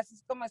Seattle, así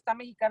es como está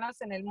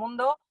Mexicanas en el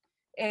Mundo,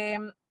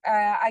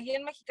 ahí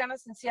en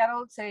Mexicanas en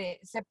Seattle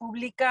se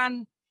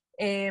publican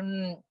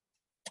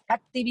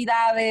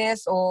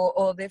actividades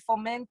o de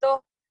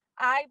fomento.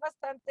 Hay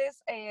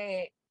bastantes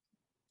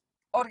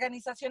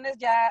organizaciones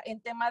ya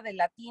en tema de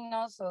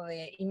latinos o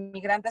de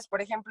inmigrantes.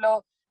 Por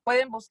ejemplo,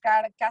 pueden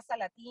buscar Casa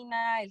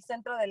Latina, el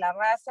Centro de la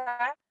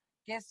Raza,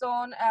 que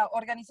son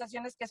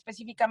organizaciones que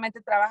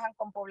específicamente trabajan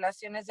con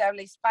poblaciones de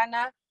habla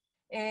hispana.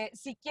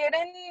 Si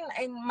quieren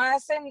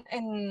más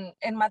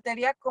en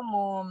materia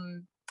como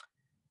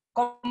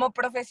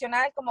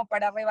profesional, como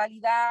para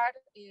revalidar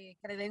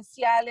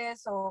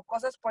credenciales o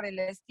cosas por el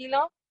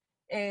estilo,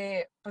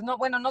 pues no,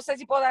 bueno, no sé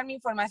si puedo dar mi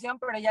información,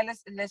 pero ya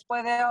les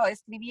puedo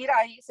escribir.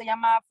 Ahí se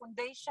llama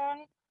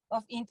Foundation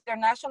of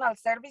International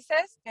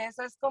Services, que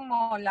esa es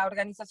como la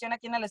organización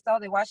aquí en el estado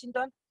de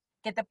Washington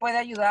que te puede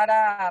ayudar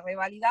a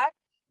revalidar,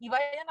 y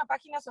vayan a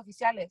páginas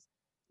oficiales.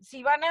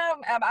 Si van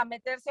a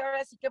meterse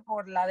ahora sí que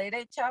por la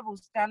derecha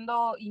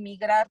buscando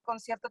inmigrar con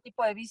cierto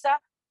tipo de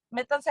visa,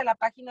 métanse a la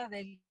página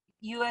del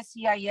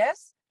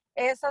USCIS.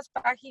 Esas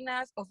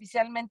páginas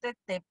oficialmente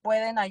te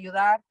pueden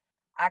ayudar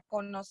a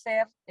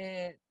conocer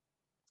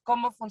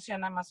cómo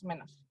funciona más o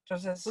menos.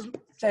 Entonces,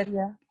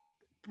 sería...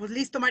 Pues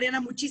listo,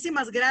 Mariana,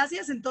 muchísimas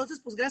gracias.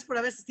 Entonces, pues gracias por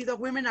haber asistido a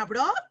Women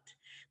Abroad,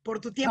 por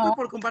tu tiempo y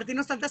por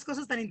compartirnos tantas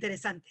cosas tan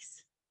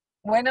interesantes.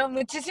 Bueno,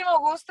 muchísimo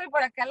gusto y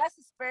por acá las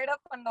espero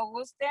cuando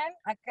gusten.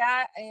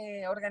 Acá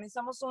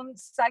organizamos un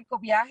psycho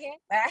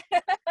viaje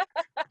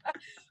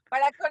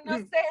para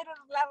conocer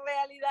la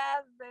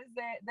realidad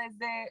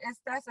desde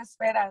estas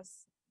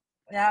esferas.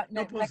 Ya,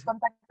 me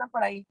contactan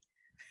por ahí.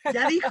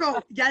 Ya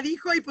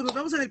dijo, y pues nos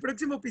vemos en el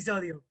próximo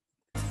episodio.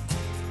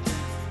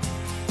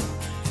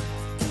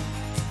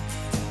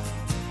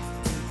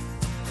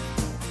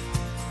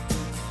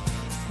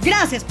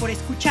 Gracias por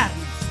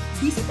escucharnos.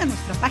 Visita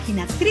nuestra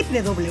página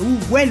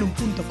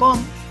www.welum.com,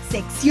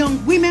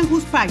 sección Women Who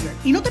Inspire,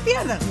 y no te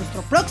pierdas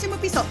nuestro próximo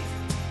episodio.